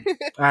 All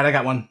right, I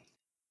got one.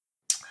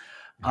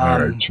 All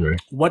right, Trey.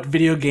 What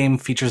video game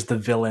features the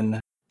villain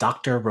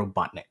Dr.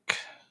 Robotnik?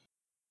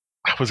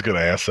 I was going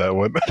to ask that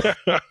one.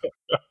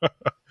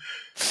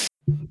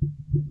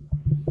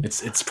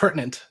 It's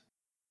pertinent.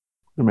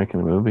 They're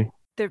making a movie.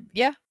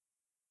 Yeah.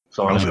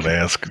 I was going to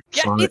ask.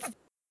 Yeah, Sonic. it's,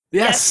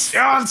 Yes.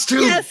 Yeah, it's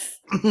true. yes.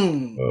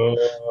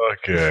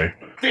 Okay.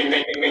 Ding,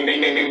 ding, ding, ding,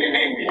 ding, ding, ding,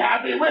 ding, ding.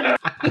 Happy winner.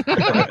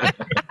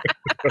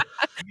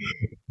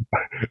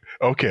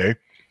 Okay.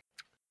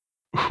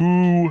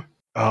 Who?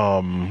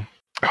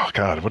 Oh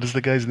God, what is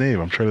the guy's name?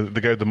 I'm trying to.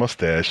 The guy with the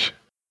mustache,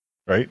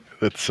 right?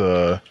 That's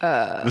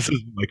This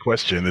is my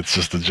question. It's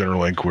just a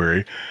general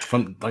inquiry.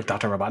 From like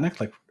Dr. Robotnik,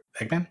 like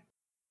Eggman,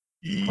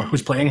 or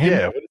who's playing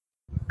him?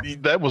 Yeah,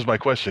 that was my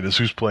question. Is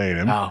who's playing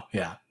him? Oh,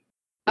 yeah.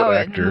 What in the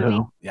actor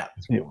movie? Yeah.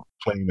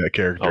 playing that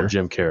character? Oh,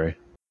 Jim Carrey.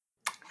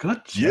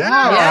 Good job.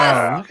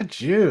 Yeah. Look at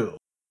you.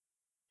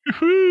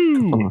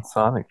 Woohoo! Some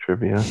Sonic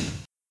trivia.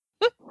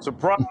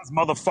 Surprise,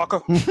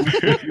 motherfucker.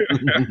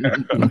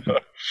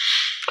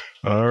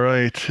 All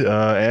right,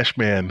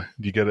 Ashman,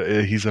 you got?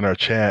 He's in our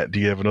chat. Do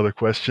you have another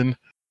question?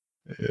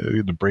 We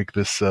had to break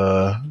this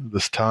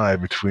this tie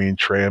between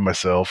Trey and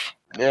myself.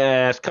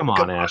 Yes, come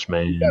on,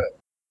 Ashman.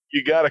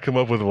 You got to come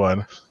up with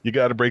one. You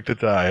got to break the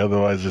tie.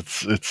 Otherwise,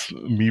 it's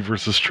me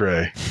versus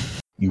Trey.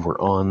 You were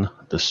on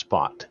the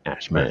spot,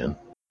 Ashman.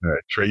 All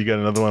right, Trey, you got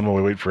another one while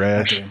we wait for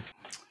Ash? Okay.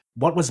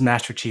 What was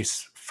Master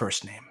Chief's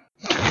first name?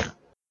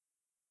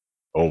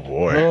 Oh,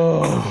 boy.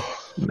 Oh,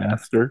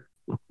 Master.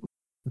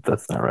 If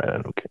that's not right, I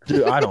don't care.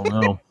 dude, I don't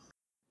know.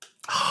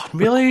 Oh,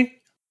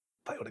 really?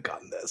 I would have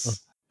gotten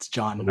this. It's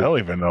John. I don't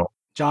even know.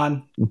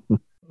 John.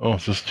 Oh,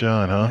 it's just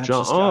John, huh? Yeah, it's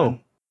John. just Oh,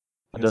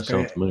 that It was does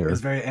sound familiar. It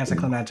was very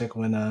anticlimactic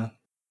when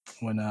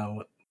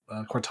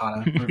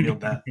Cortana revealed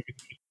that.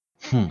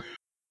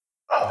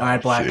 All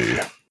right, Black, see.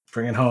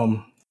 bring it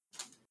home.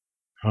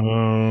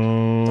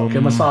 Don't give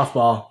him a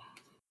softball.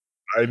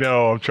 I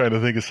know. I'm trying to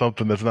think of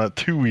something that's not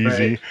too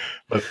easy, Right.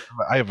 but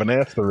I have an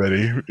answer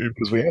already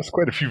because we asked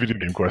quite a few video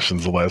game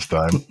questions the last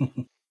time.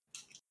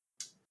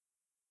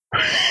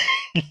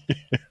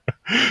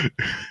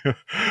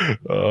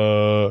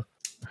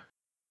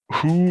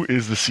 Who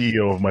is the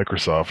CEO of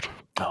Microsoft?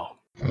 Oh,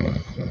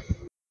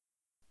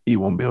 He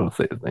won't be able to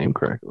say his name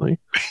correctly.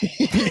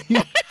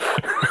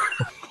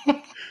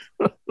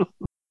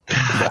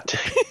 God dang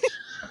it.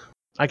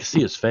 I can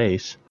see his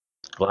face.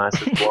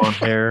 Glasses, blonde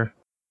hair.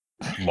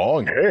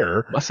 Long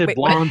hair? I said Wait,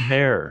 blonde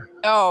hair.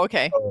 Oh,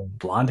 okay.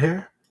 blonde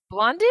hair?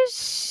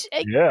 Blondish?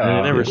 Yeah.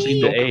 I never maybe.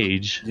 seen the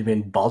age. You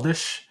mean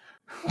baldish?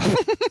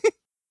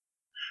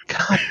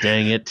 God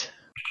dang it.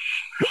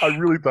 I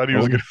really thought he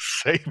was going to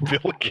say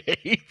Bill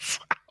Gates.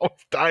 I was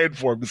dying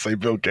for him to say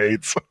Bill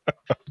Gates.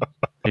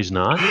 He's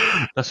not?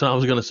 That's what I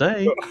was going to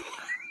say.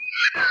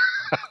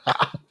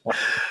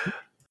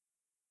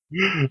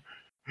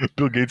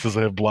 Bill Gates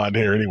doesn't have blonde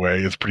hair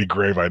anyway. It's pretty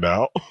gray by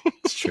now.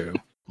 It's true.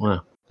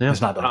 Well, yeah.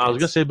 It's not Bill I was going to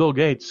Gates. say Bill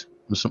Gates,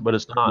 but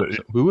it's not.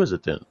 So who is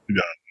it then?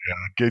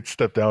 Gates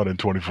stepped out in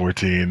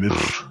 2014.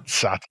 It's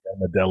Satya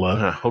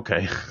Nadella.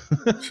 Okay.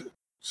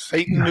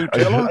 Satan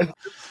Nutella?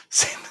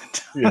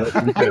 Yeah,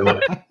 Nutella.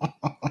 All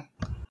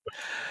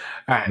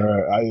right.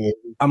 I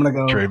I'm gonna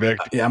go. Trey back.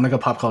 Yeah, I'm gonna go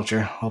pop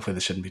culture. Hopefully,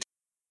 this shouldn't be.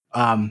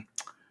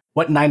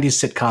 What '90s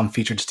sitcom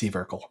featured Steve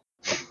Urkel?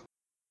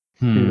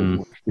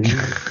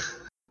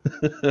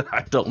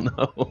 I don't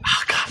know.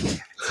 Oh God!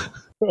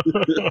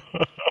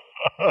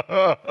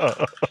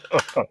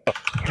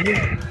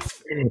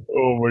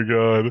 Oh my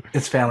god!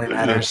 It's Family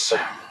Matters.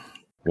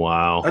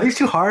 Wow. Are these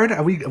too hard?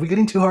 Are we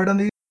getting too hard on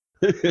these?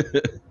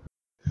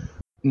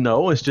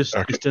 No, it's just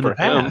Okay, it's in the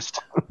for him. past.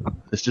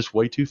 It's just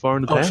way too far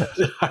in the Oh,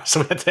 past.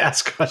 so we have to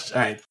ask questions.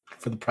 All right,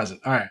 for the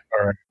present. All right,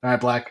 All right.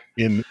 Black.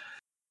 In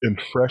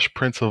Fresh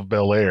Prince of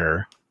Bel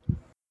Air,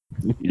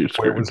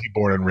 where was he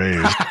born and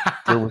raised?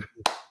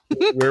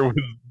 Where was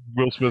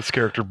Will Smith's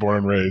character born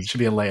and raised? Should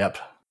be a layup.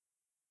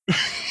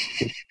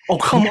 Oh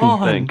come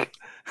on! Think.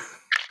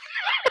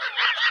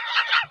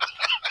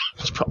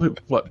 It's probably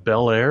what,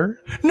 Bel Air?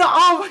 No!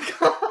 Oh my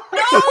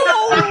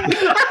god!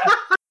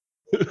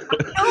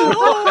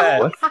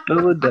 No! West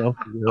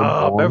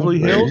Philadelphia. Beverly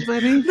Hills,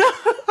 maybe?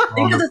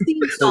 Think of the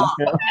theme song.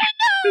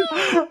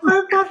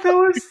 I thought that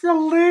was a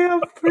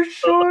layup for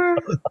sure.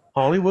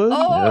 Hollywood?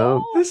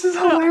 Oh, This is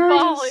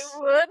hilarious.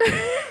 Hollywood.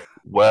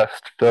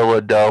 West Born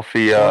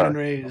Philadelphia. and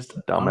raised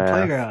on the Dumbass.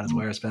 playground is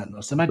where I spent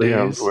most of my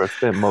Yeah, days. where I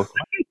spent most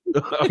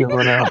of my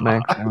chilling out,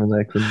 man.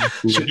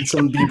 Shooting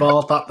some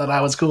b-ball, thought that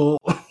I was cool.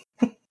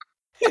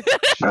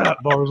 Shut up,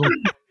 Barzell.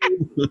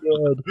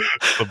 God,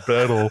 the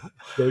battle back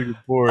and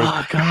forth.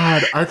 Oh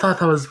god, I thought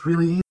that was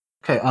really easy.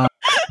 Okay,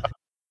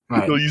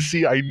 right. So you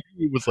see, I knew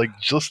it was like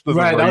just the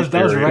Right, right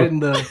that was area. right in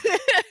the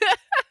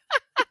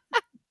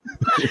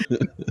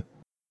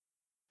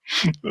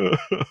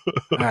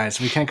Alright,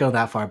 so we can't go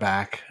that far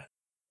back.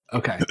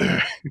 Okay.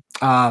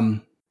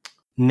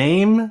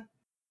 Name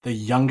the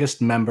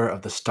youngest member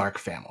of the Stark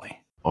family.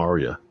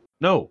 Arya.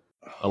 No,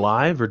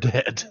 Alive or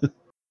dead?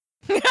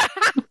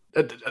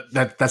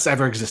 That's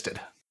ever existed.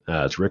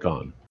 It's Rick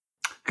on.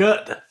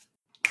 Good.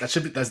 That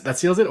should be that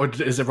seals it, or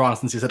is it wrong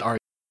since you said Ari?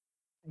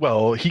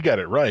 Well, he got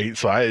it right,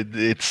 so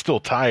it's still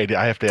tied.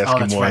 I have to ask him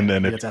that's one, right.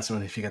 and You if have to ask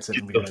him if he gets it,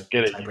 he we doesn't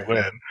get it, you tiebreaker.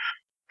 win.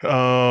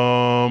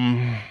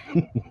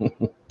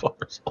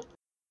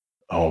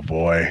 Oh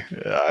boy,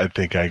 I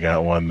think I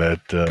got one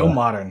that. Go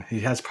modern. He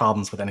has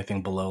problems with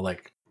anything below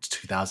like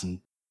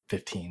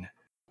 2015.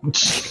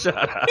 Shut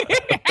up.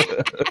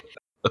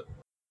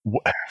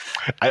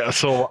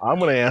 So I'm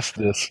going to ask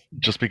this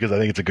just because I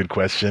think it's a good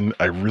question.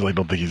 I really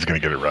don't think he's going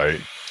to get it right.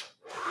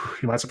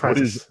 You might surprise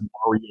What us. is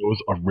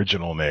Mario's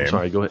original name?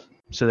 Sorry, go ahead.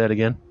 Say that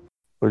again.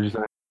 What did you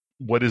say?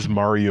 What is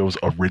Mario's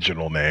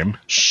original name?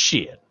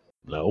 Shit.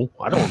 No,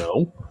 I don't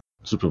know.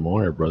 Super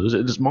Mario Brothers.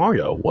 It's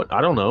Mario. What?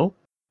 I don't know.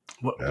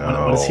 What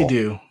does he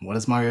do? What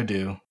does Mario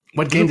do?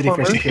 What game did he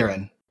first appear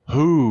in?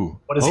 Who?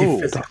 What does he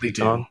physically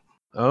do?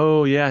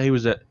 Oh, yeah, he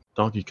was at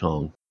Donkey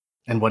Kong.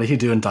 And what did he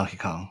do in Donkey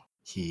Kong?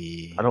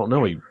 I don't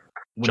know. He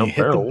when jumped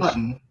he hit barrels. the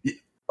button.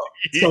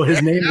 So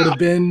his name would have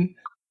been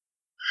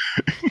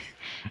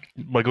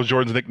Michael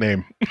Jordan's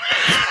nickname.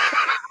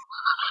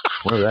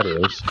 Whatever that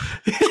is.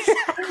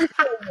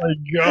 Oh my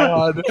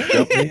god.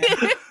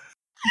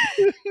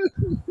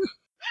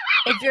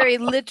 A very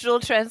literal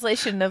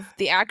translation of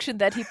the action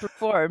that he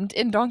performed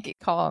in Donkey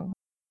Kong.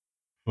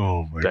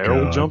 Oh my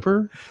Barrel god.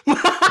 jumper?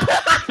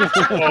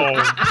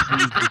 Oh,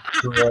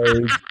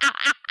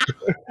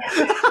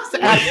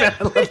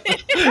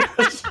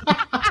 Jesus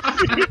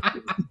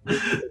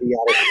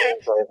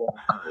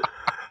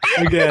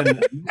Again,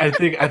 I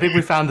think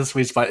we found the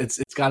sweet spot. It's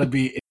got to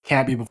be. It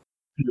can't be before.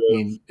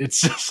 Yes.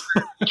 It's just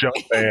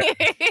Jumpman.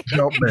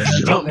 Jumpman.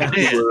 Jumpman.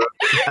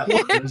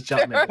 It was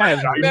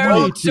Jumpman.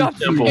 Barrel way too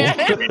simple.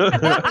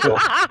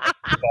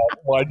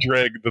 Why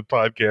drag the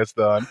podcast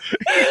on?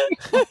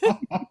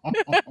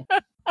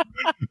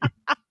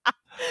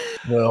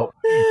 Well,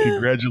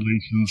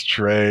 congratulations,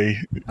 Trey.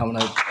 I'm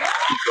gonna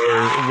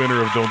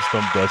Winner of Don't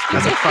Stump Dustin.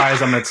 as a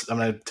prize. I'm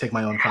gonna take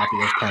my own copy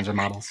of Panzer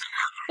Models.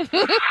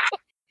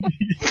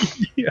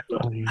 Yeah.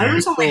 I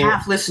was only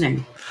half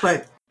listening,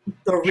 but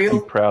the Be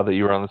real proud that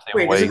you were on the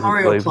same Wait, isn't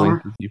Mario a wavelength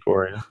plumber? as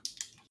Euphoria.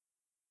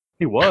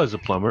 He was a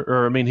plumber.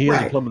 Or, I mean, he is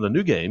a Right. plumber in the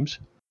new games.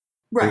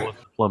 He right. was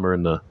a plumber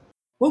in the...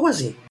 What was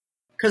he?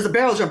 Because the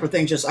barrel jumper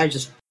thing I He's heard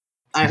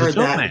a that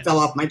Jumpman. and fell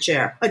off my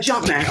chair. A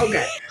jump man.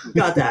 Okay,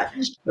 got that.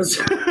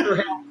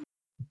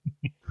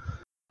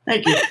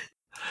 Thank you.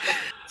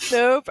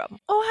 No problem.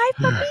 Oh, hi,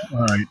 puppy.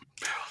 All right.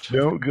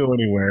 Don't go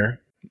anywhere.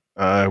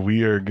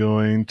 We are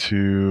going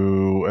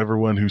to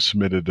everyone who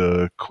submitted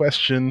a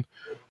question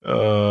in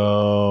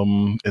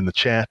the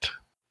chat.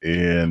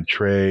 And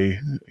Trey,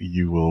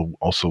 you will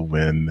also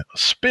win a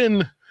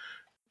spin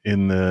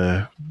in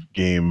the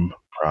game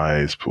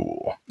prize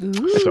pool.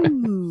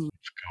 Ooh.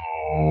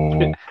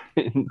 Oh,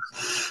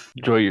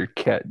 Enjoy your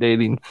cat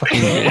dating.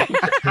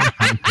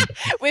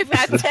 We've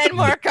had 10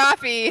 more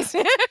coffees.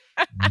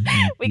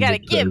 We gotta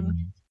give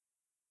 'em.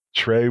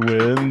 Trey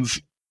wins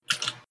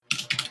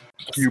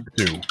Cube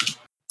 2.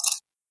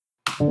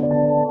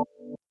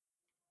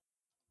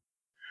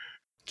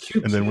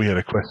 And then we had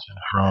a question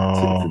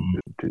from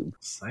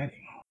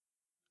Exciting.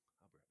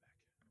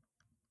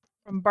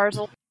 From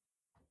Barzil.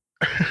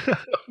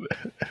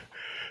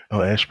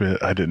 Oh, Ashman,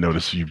 I didn't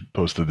notice you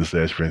posted this.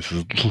 Ashman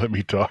says, "Let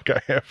me talk.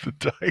 I have to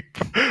type."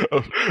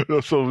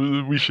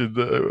 So we should.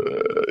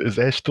 Is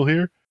Ash still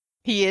here?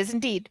 He is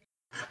indeed.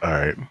 All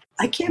right.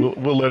 I can't.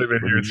 We'll let him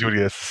in here and see what he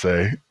has to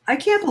say. I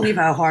can't believe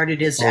how hard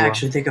it is to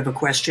actually think of a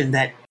question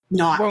that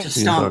not to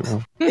stump.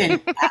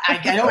 And I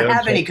don't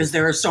have any because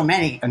there are so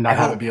many. And not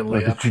have it be a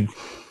layup.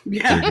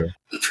 Yeah.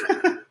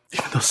 Even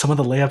though some of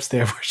the layups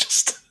there were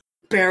just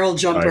Barrel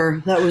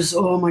jumper. That was,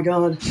 oh my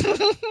God.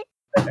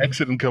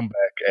 Exit and come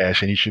back,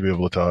 Ash, and you should be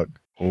able to talk.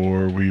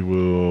 Or we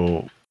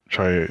will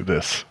try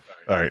this.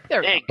 All right.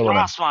 Hey, Hold on.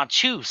 Grossman,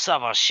 chew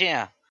some of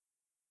shit.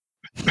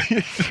 What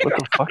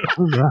the fuck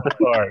was that?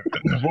 All right.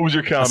 What was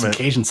your some comment?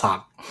 Cajun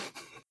song.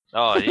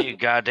 Oh, you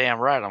goddamn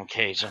right I'm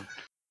Cajun.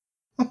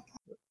 All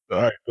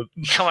right.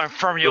 Coming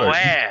from your Good.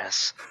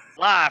 ass.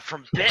 Live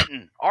from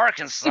Benton,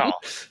 Arkansas.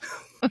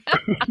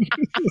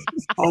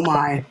 Oh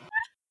my.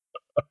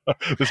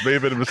 This may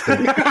have been a mistake.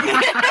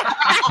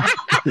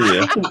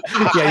 Yeah.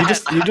 Yeah,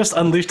 you just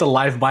unleashed a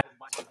live bite.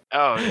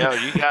 Oh, no,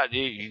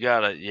 you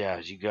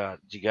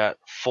got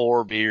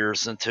 4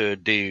 beers into a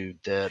dude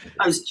that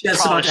I was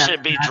just probably about to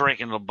should be ask that.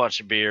 drinking a bunch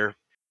of beer.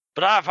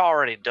 But I've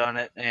already done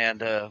it,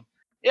 and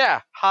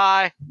yeah,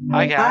 hi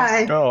guys.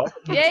 Hi. Oh,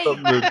 Yay.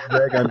 something to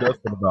drag on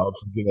Dustin about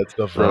for getting that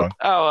stuff wrong.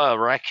 Oh,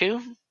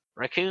 Raccoon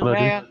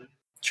Man,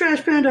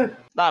 Trash Panda.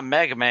 not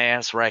Mega Man,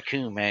 it's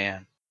Raccoon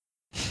Man.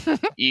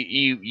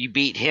 you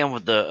beat him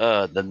with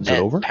the it net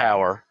over?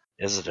 power.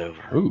 Is it over?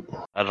 Ooh,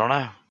 I don't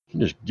know. I'm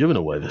just giving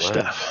away this What?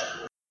 stuff.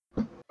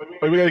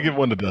 Wait, we got to give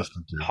one to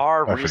Dustin too.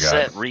 Hard I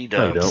reset forgot. No,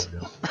 you redux.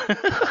 don't.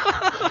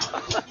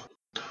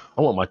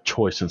 I want my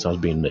choice since I was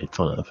being made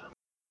fun of.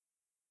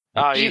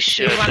 Oh, you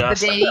should. You want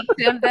the dating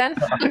sim then?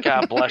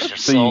 God bless your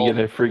So soul. you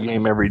get a free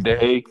game every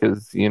day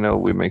because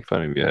we make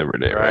fun of you every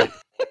day, right?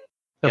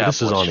 Yeah, but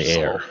this is on the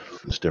air.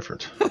 It's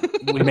different.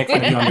 We make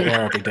fun of you on the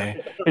air every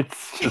day.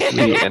 It's just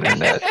the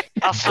internet.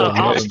 I'll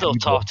still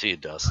talk to you,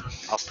 Dustin.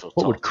 I'll still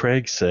What talk. would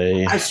Craig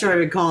say? I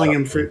started calling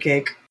him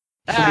fruitcake.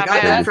 I got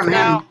man, that from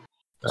him.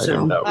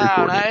 So, No,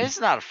 it's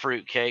not a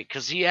fruitcake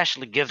because he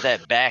actually give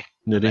that back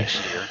Nitty.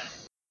 next year.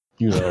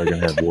 You and I are gonna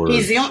have words.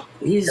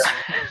 He's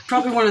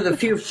probably one of the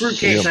few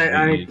fruitcakes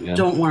I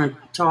don't want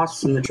to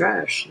toss in the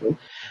trash.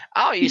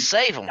 Oh, you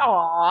save them.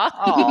 Aww.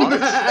 Oh,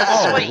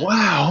 that's sweet.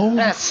 Wow.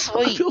 That's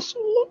sweet. I feel so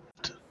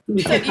loved.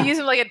 You use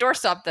him like a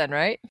doorstop then,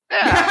 right?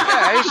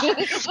 Yeah,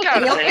 he's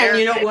got it there. And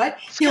you know what?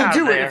 He'll got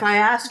do it it there. if I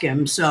ask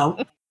him. So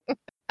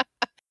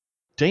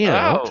Damn,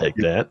 I'll Oh. take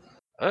that.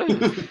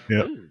 Ooh.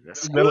 Yeah.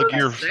 That's Metal good.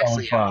 Gear That's Solid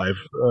sexy. 5.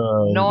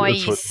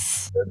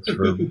 Nice. That's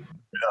for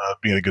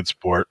being a good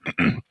sport.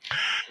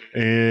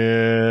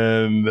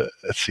 And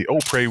let's see.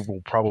 Prey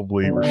will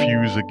probably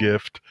refuse a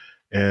gift.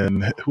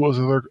 And who was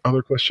the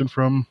other question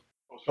from?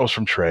 Oh, it's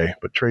from Trey.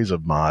 But Trey's a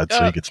mod,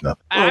 so he gets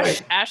nothing.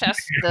 Ash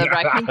asked the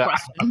raccoon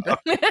question.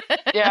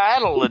 Yeah, I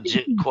had a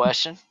legit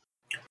question.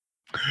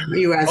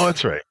 you asked. Oh,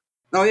 that's right.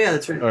 Oh yeah,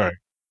 that's right. All right.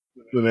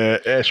 Then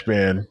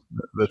Ashman,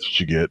 that's what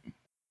you get.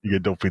 You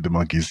get Don't Feed the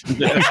Monkeys.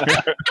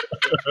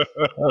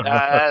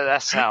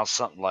 That sounds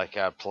something like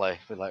I'd play.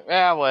 Be like,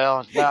 yeah,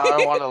 well, no, I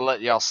don't want to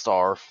let y'all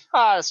starve.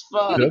 Ah, it's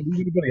fun. Does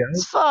anybody It's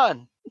else?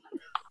 fun.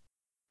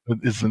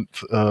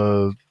 Isn't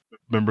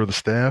member of the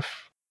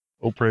staff?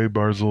 Oprah,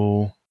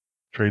 Barzil,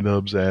 Trey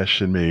Nubs,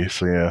 Ash, and me.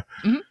 So yeah,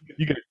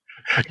 you get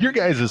your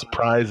guys'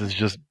 prize is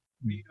just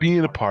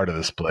being a part of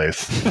this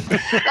place.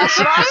 That's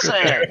what I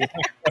said.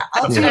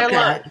 I'll Hey, take look,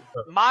 that.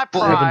 my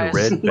Having prize,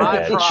 red my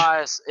badge.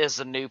 prize is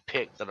the new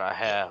pick that I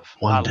have.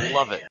 One I day.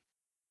 love it.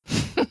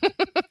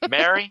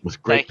 Mary,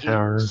 With great thank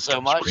power you so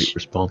comes much, great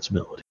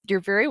responsibility. You're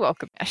very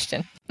welcome,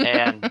 Ashton.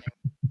 and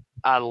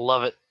I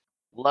love it,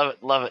 love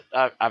it, love it.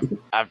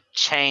 I've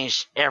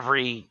changed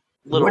every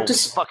little What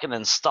does- fucking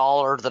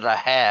installer that I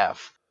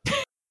have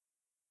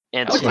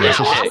into Okay, this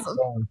so pick.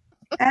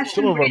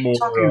 Ashton, some of what our are you more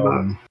talking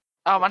about?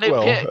 Oh, my new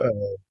pick.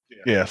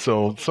 yeah.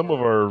 So some of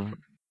our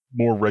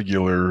more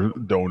regular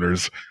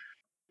donors,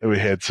 we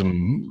had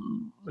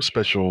some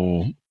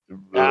special.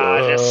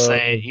 Just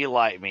say it. You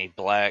like me,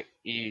 Black.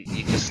 You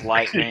just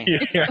like me.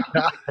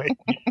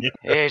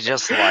 You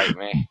just like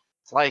me.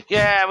 It's like,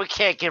 yeah, we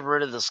can't get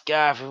rid of this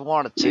guy if we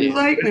wanted to. You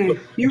like me.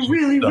 You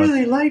really,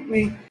 really like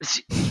me.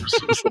 Some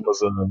of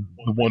the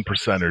one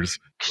percenters.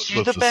 Cause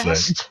you're let's the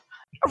just say. best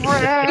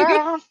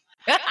around.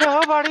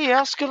 Nobody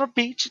else gonna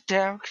beat you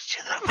down. 'Cause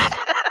you're the best.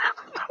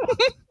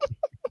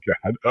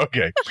 God.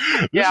 Okay.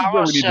 This Yeah, is I'm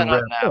where gonna we need shut to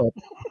up wrap now.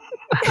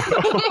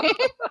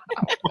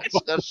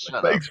 up. Shut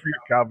up. Thanks for your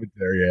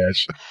commentary,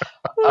 Ash.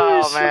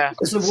 Oh man,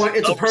 It's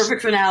a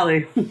perfect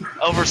finale.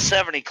 over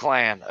 70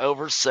 clan.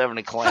 Over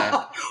 70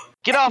 clan.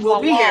 Get off We'll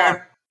my be lawn.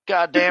 here.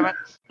 God damn it.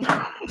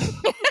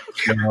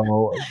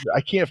 No,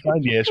 I can't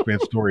find the Ashman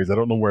stories. I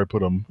don't know where I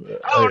put them.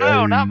 Oh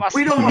no, not my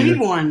We don't need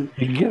one.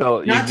 You can get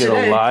a Not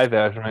today. live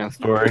Ashman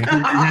story. You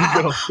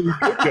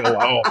could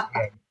allow.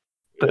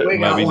 That We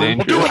might got be one.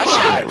 dangerous.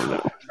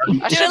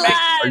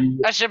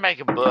 I should make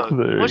a book.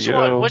 There Which you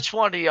one? go. Which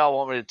one do y'all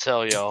want me to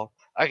tell y'all?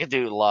 I could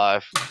do it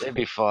live. It'd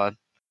be fun.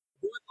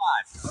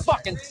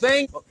 Fucking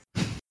thing.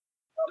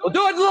 We'll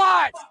do it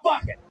live.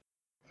 Fuck it.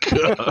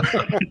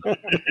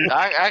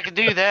 I could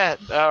do that.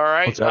 All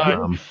right. What's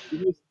that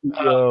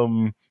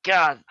from?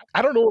 God,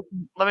 I don't know.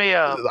 let me.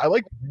 I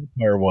like the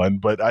vampire one,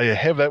 but I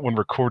have that one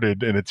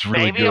recorded, and it's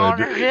really Baby good. on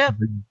her hip.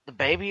 The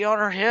baby on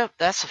her hip.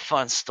 That's a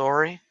fun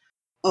story.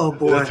 Oh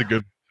boy. That's a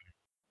good.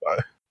 All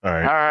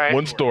right. All right.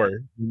 One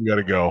story. We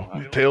gotta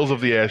go. Tales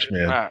of the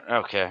Ashman.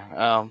 Okay.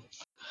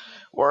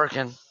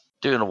 Working,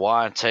 doing a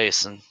wine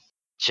tasting.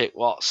 Chick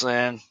walks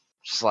in.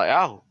 She's like,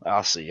 "Oh,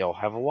 I see y'all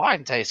have a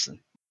wine tasting."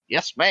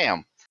 Yes,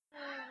 ma'am.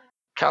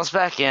 Comes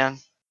back in.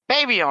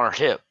 Baby on her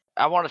hip.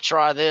 I want to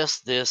try this,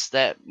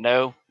 that.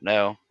 No.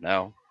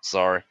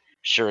 Sorry.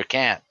 Sure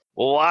can't.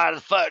 Well, why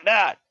the fuck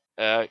not?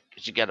 'Cause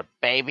you got a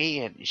baby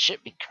and you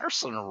shouldn't be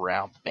cursing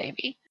around the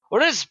baby.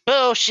 Well, this is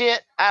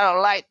bullshit. I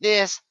don't like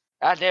this.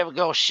 I'd never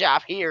go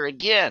shop here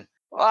again.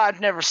 Well, I'd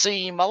never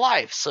seen you in my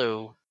life,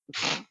 so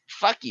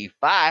fuck you.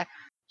 Bye.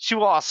 She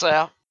walks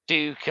out.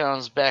 Dude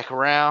comes back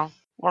around.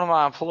 One of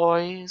my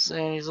employees,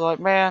 and he's like,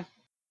 man,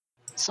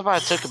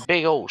 somebody took a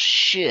big old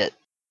shit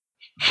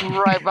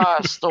right by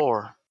a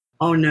store.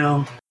 Oh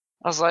no.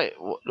 I was like,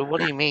 what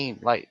do you mean?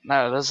 Like,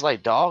 no, this is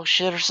like dog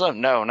shit or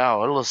something? No,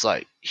 it looks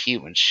like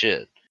human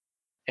shit.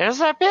 It was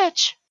that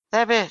bitch.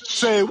 That bitch.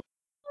 Say,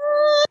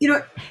 you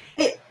know,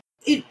 it's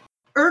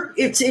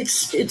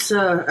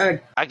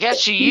I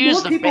guess you use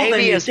more the people than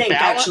baby you as think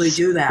balance. actually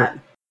do that.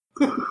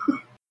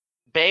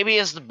 Baby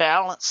is the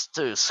balance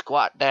to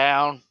squat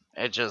down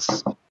and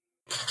just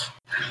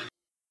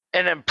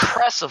an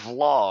impressive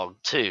log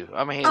too.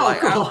 I mean, Oh,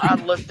 like God. I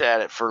looked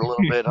at it for a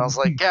little bit and I was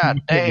like,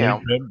 God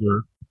damn.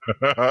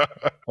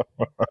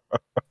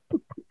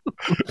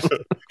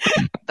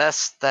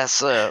 That's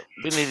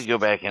we need to go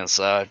back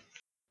inside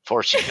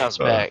before she comes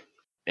back,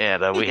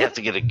 and we have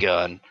to get a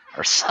gun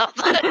or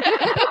something.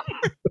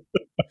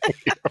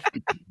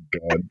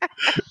 God.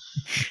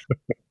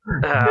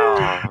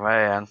 Oh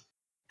man.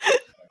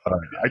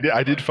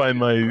 I did find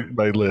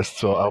my list,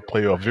 so I'll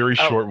play a very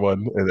short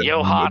one, and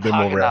Johann then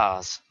we'll wrap.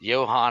 Haagen-Dazs.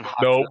 Johann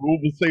Haagen-Dazs. No,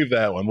 we'll save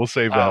that one. We'll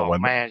save that one.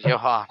 Oh man,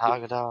 Johann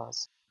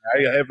Haagen-Dazs.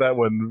 I have that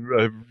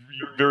one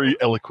very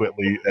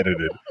eloquently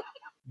edited.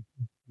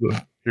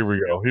 Here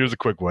we go. Here's a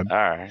quick one. All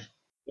right.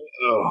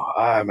 Oh,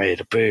 I made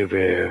a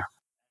boo-boo.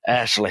 I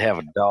actually have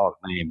a dog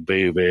named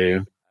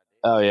Boo-Boo.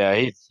 Oh, yeah,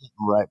 he's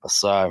sitting right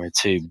beside me,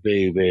 too,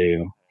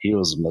 Boo-Boo. He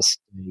was a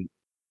mistake.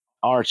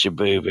 Aren't you,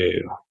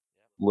 Boo-Boo?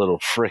 Little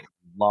freaking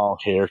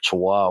long-haired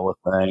chihuahua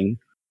thing.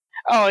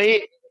 Oh,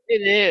 it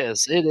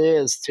is. It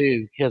is,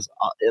 too, because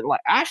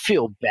I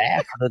feel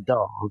bad for the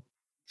dog.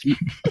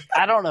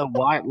 I don't know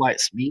why it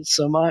likes me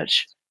so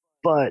much,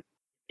 but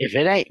if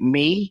it ain't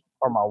me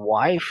or my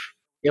wife,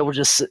 it will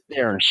just sit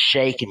there and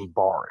shake and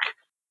bark.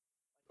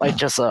 Like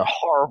just a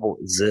horrible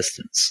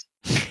existence.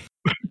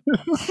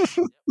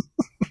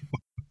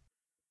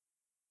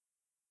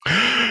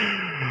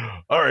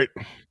 All right.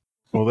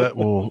 Well, that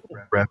will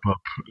wrap up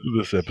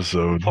this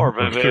episode. Poor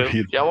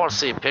Boo-Boo. Y'all want to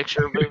see a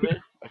picture of Boo-Boo?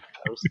 I can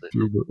post it.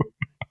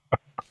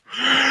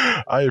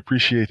 I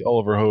appreciate all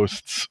of our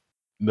hosts,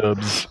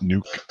 Nubs,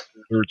 Nuke,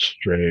 Search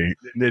Stray,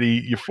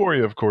 Nitty,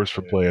 Euphoria, of course,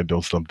 for playing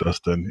Don't Stump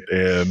Dustin,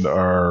 and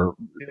our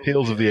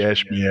Tales of the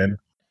Ash Man.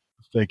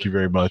 Thank you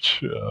very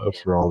much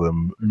for all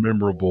them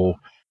memorable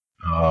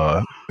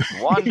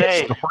One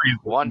day stories.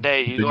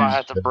 you're going to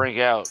have to bring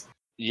out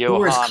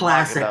Johann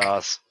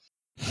Haagen-Dazs.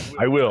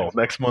 I will.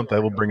 Next month I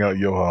will bring out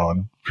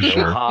Johann for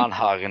sure. Johann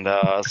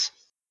Haagen-Dazs.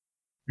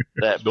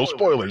 No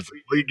spoilers.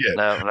 What you get?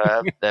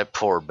 That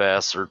poor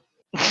bastard.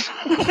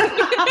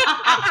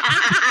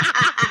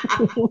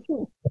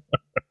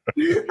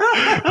 Really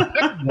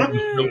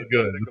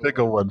good. The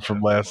pickle one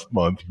from last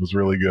month was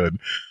really good.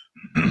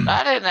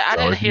 I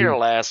didn't hear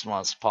last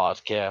month's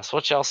podcast.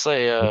 What y'all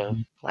say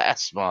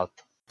last month?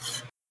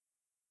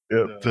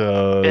 At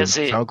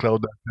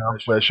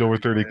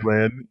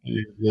SoundCloud.com/over30clan.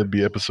 It'd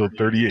be episode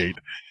 38.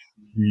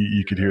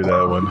 You could hear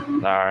that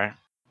one. All right.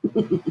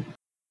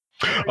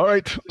 All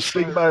right.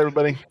 Say goodbye,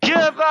 everybody.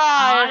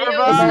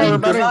 Goodbye,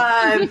 everybody.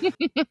 Bye.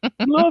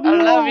 Love you.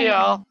 I love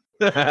y'all.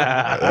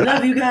 I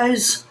love you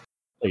guys.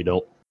 No, you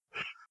don't.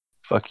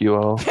 Fuck you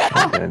all.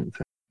 I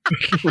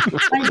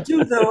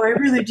do, though. I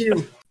really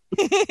do.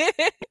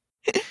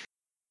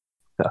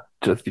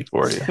 Just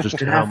before you. Just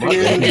Good how much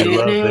afternoon, do good you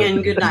love evening, it,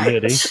 and good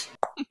night. Nitty?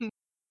 Do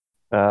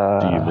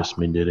you miss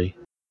me, Nitty?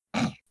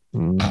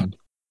 Oh,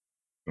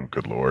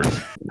 good Lord.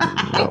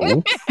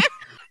 No.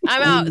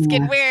 I'm out. It's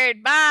getting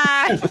weird.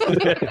 Bye.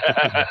 Where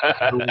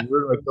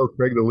do I tell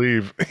Craig to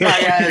leave?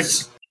 Bye,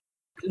 guys.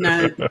 Good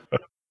night. Good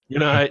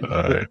night. All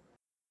right.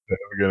 Have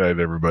a good night,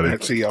 everybody.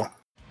 Let's see y'all.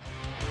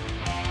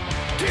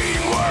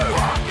 Teamwork,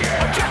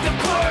 objective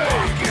play,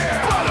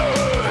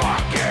 brotherhood,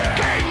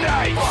 game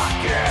night,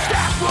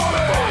 staff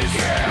brothers,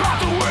 lot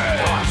to win,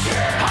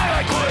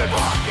 highlight clips,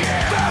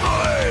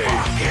 family,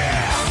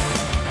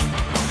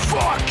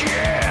 fuck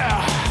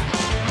yeah.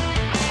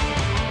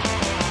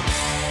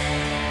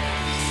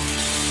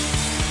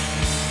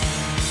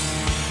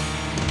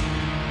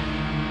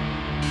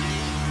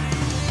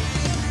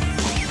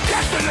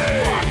 Destiny,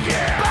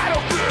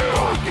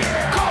 Battlefield,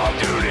 Call of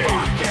Duty,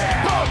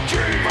 PUBG,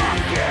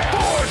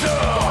 Forza,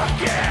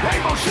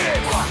 Rainbow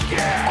Six,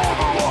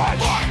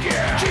 Overwatch,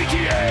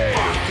 GTA,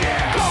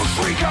 Ghost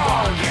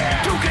Recon,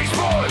 2K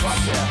Sports,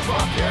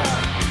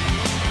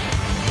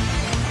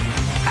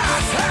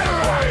 Ass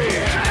Hattery,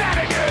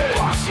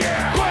 Shenanigans,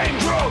 Blame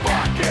Drop,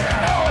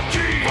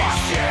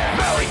 LFGs,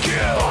 Melly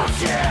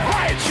Kills,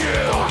 Riot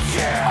Shields,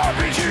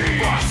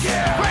 RPGs,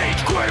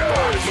 Rage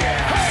Quitters,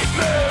 Hate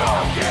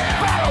Mail,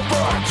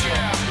 Battlefront,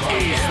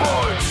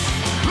 Esports,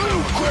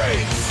 Loot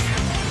Crates.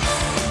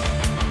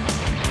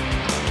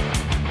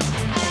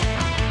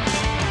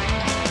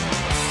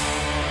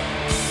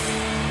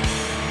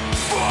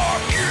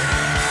 Fuck yeah!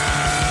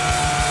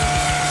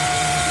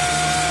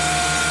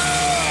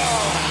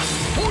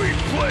 We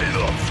play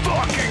the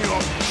fucking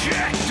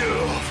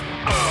objective!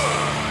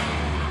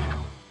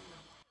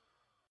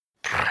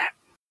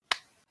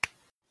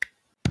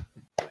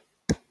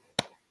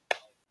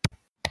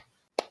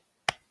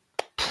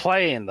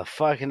 Playing the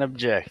fucking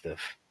objective.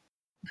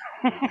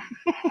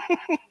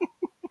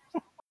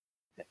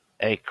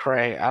 Hey,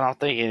 Craig, I don't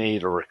think you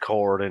need to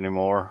record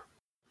anymore.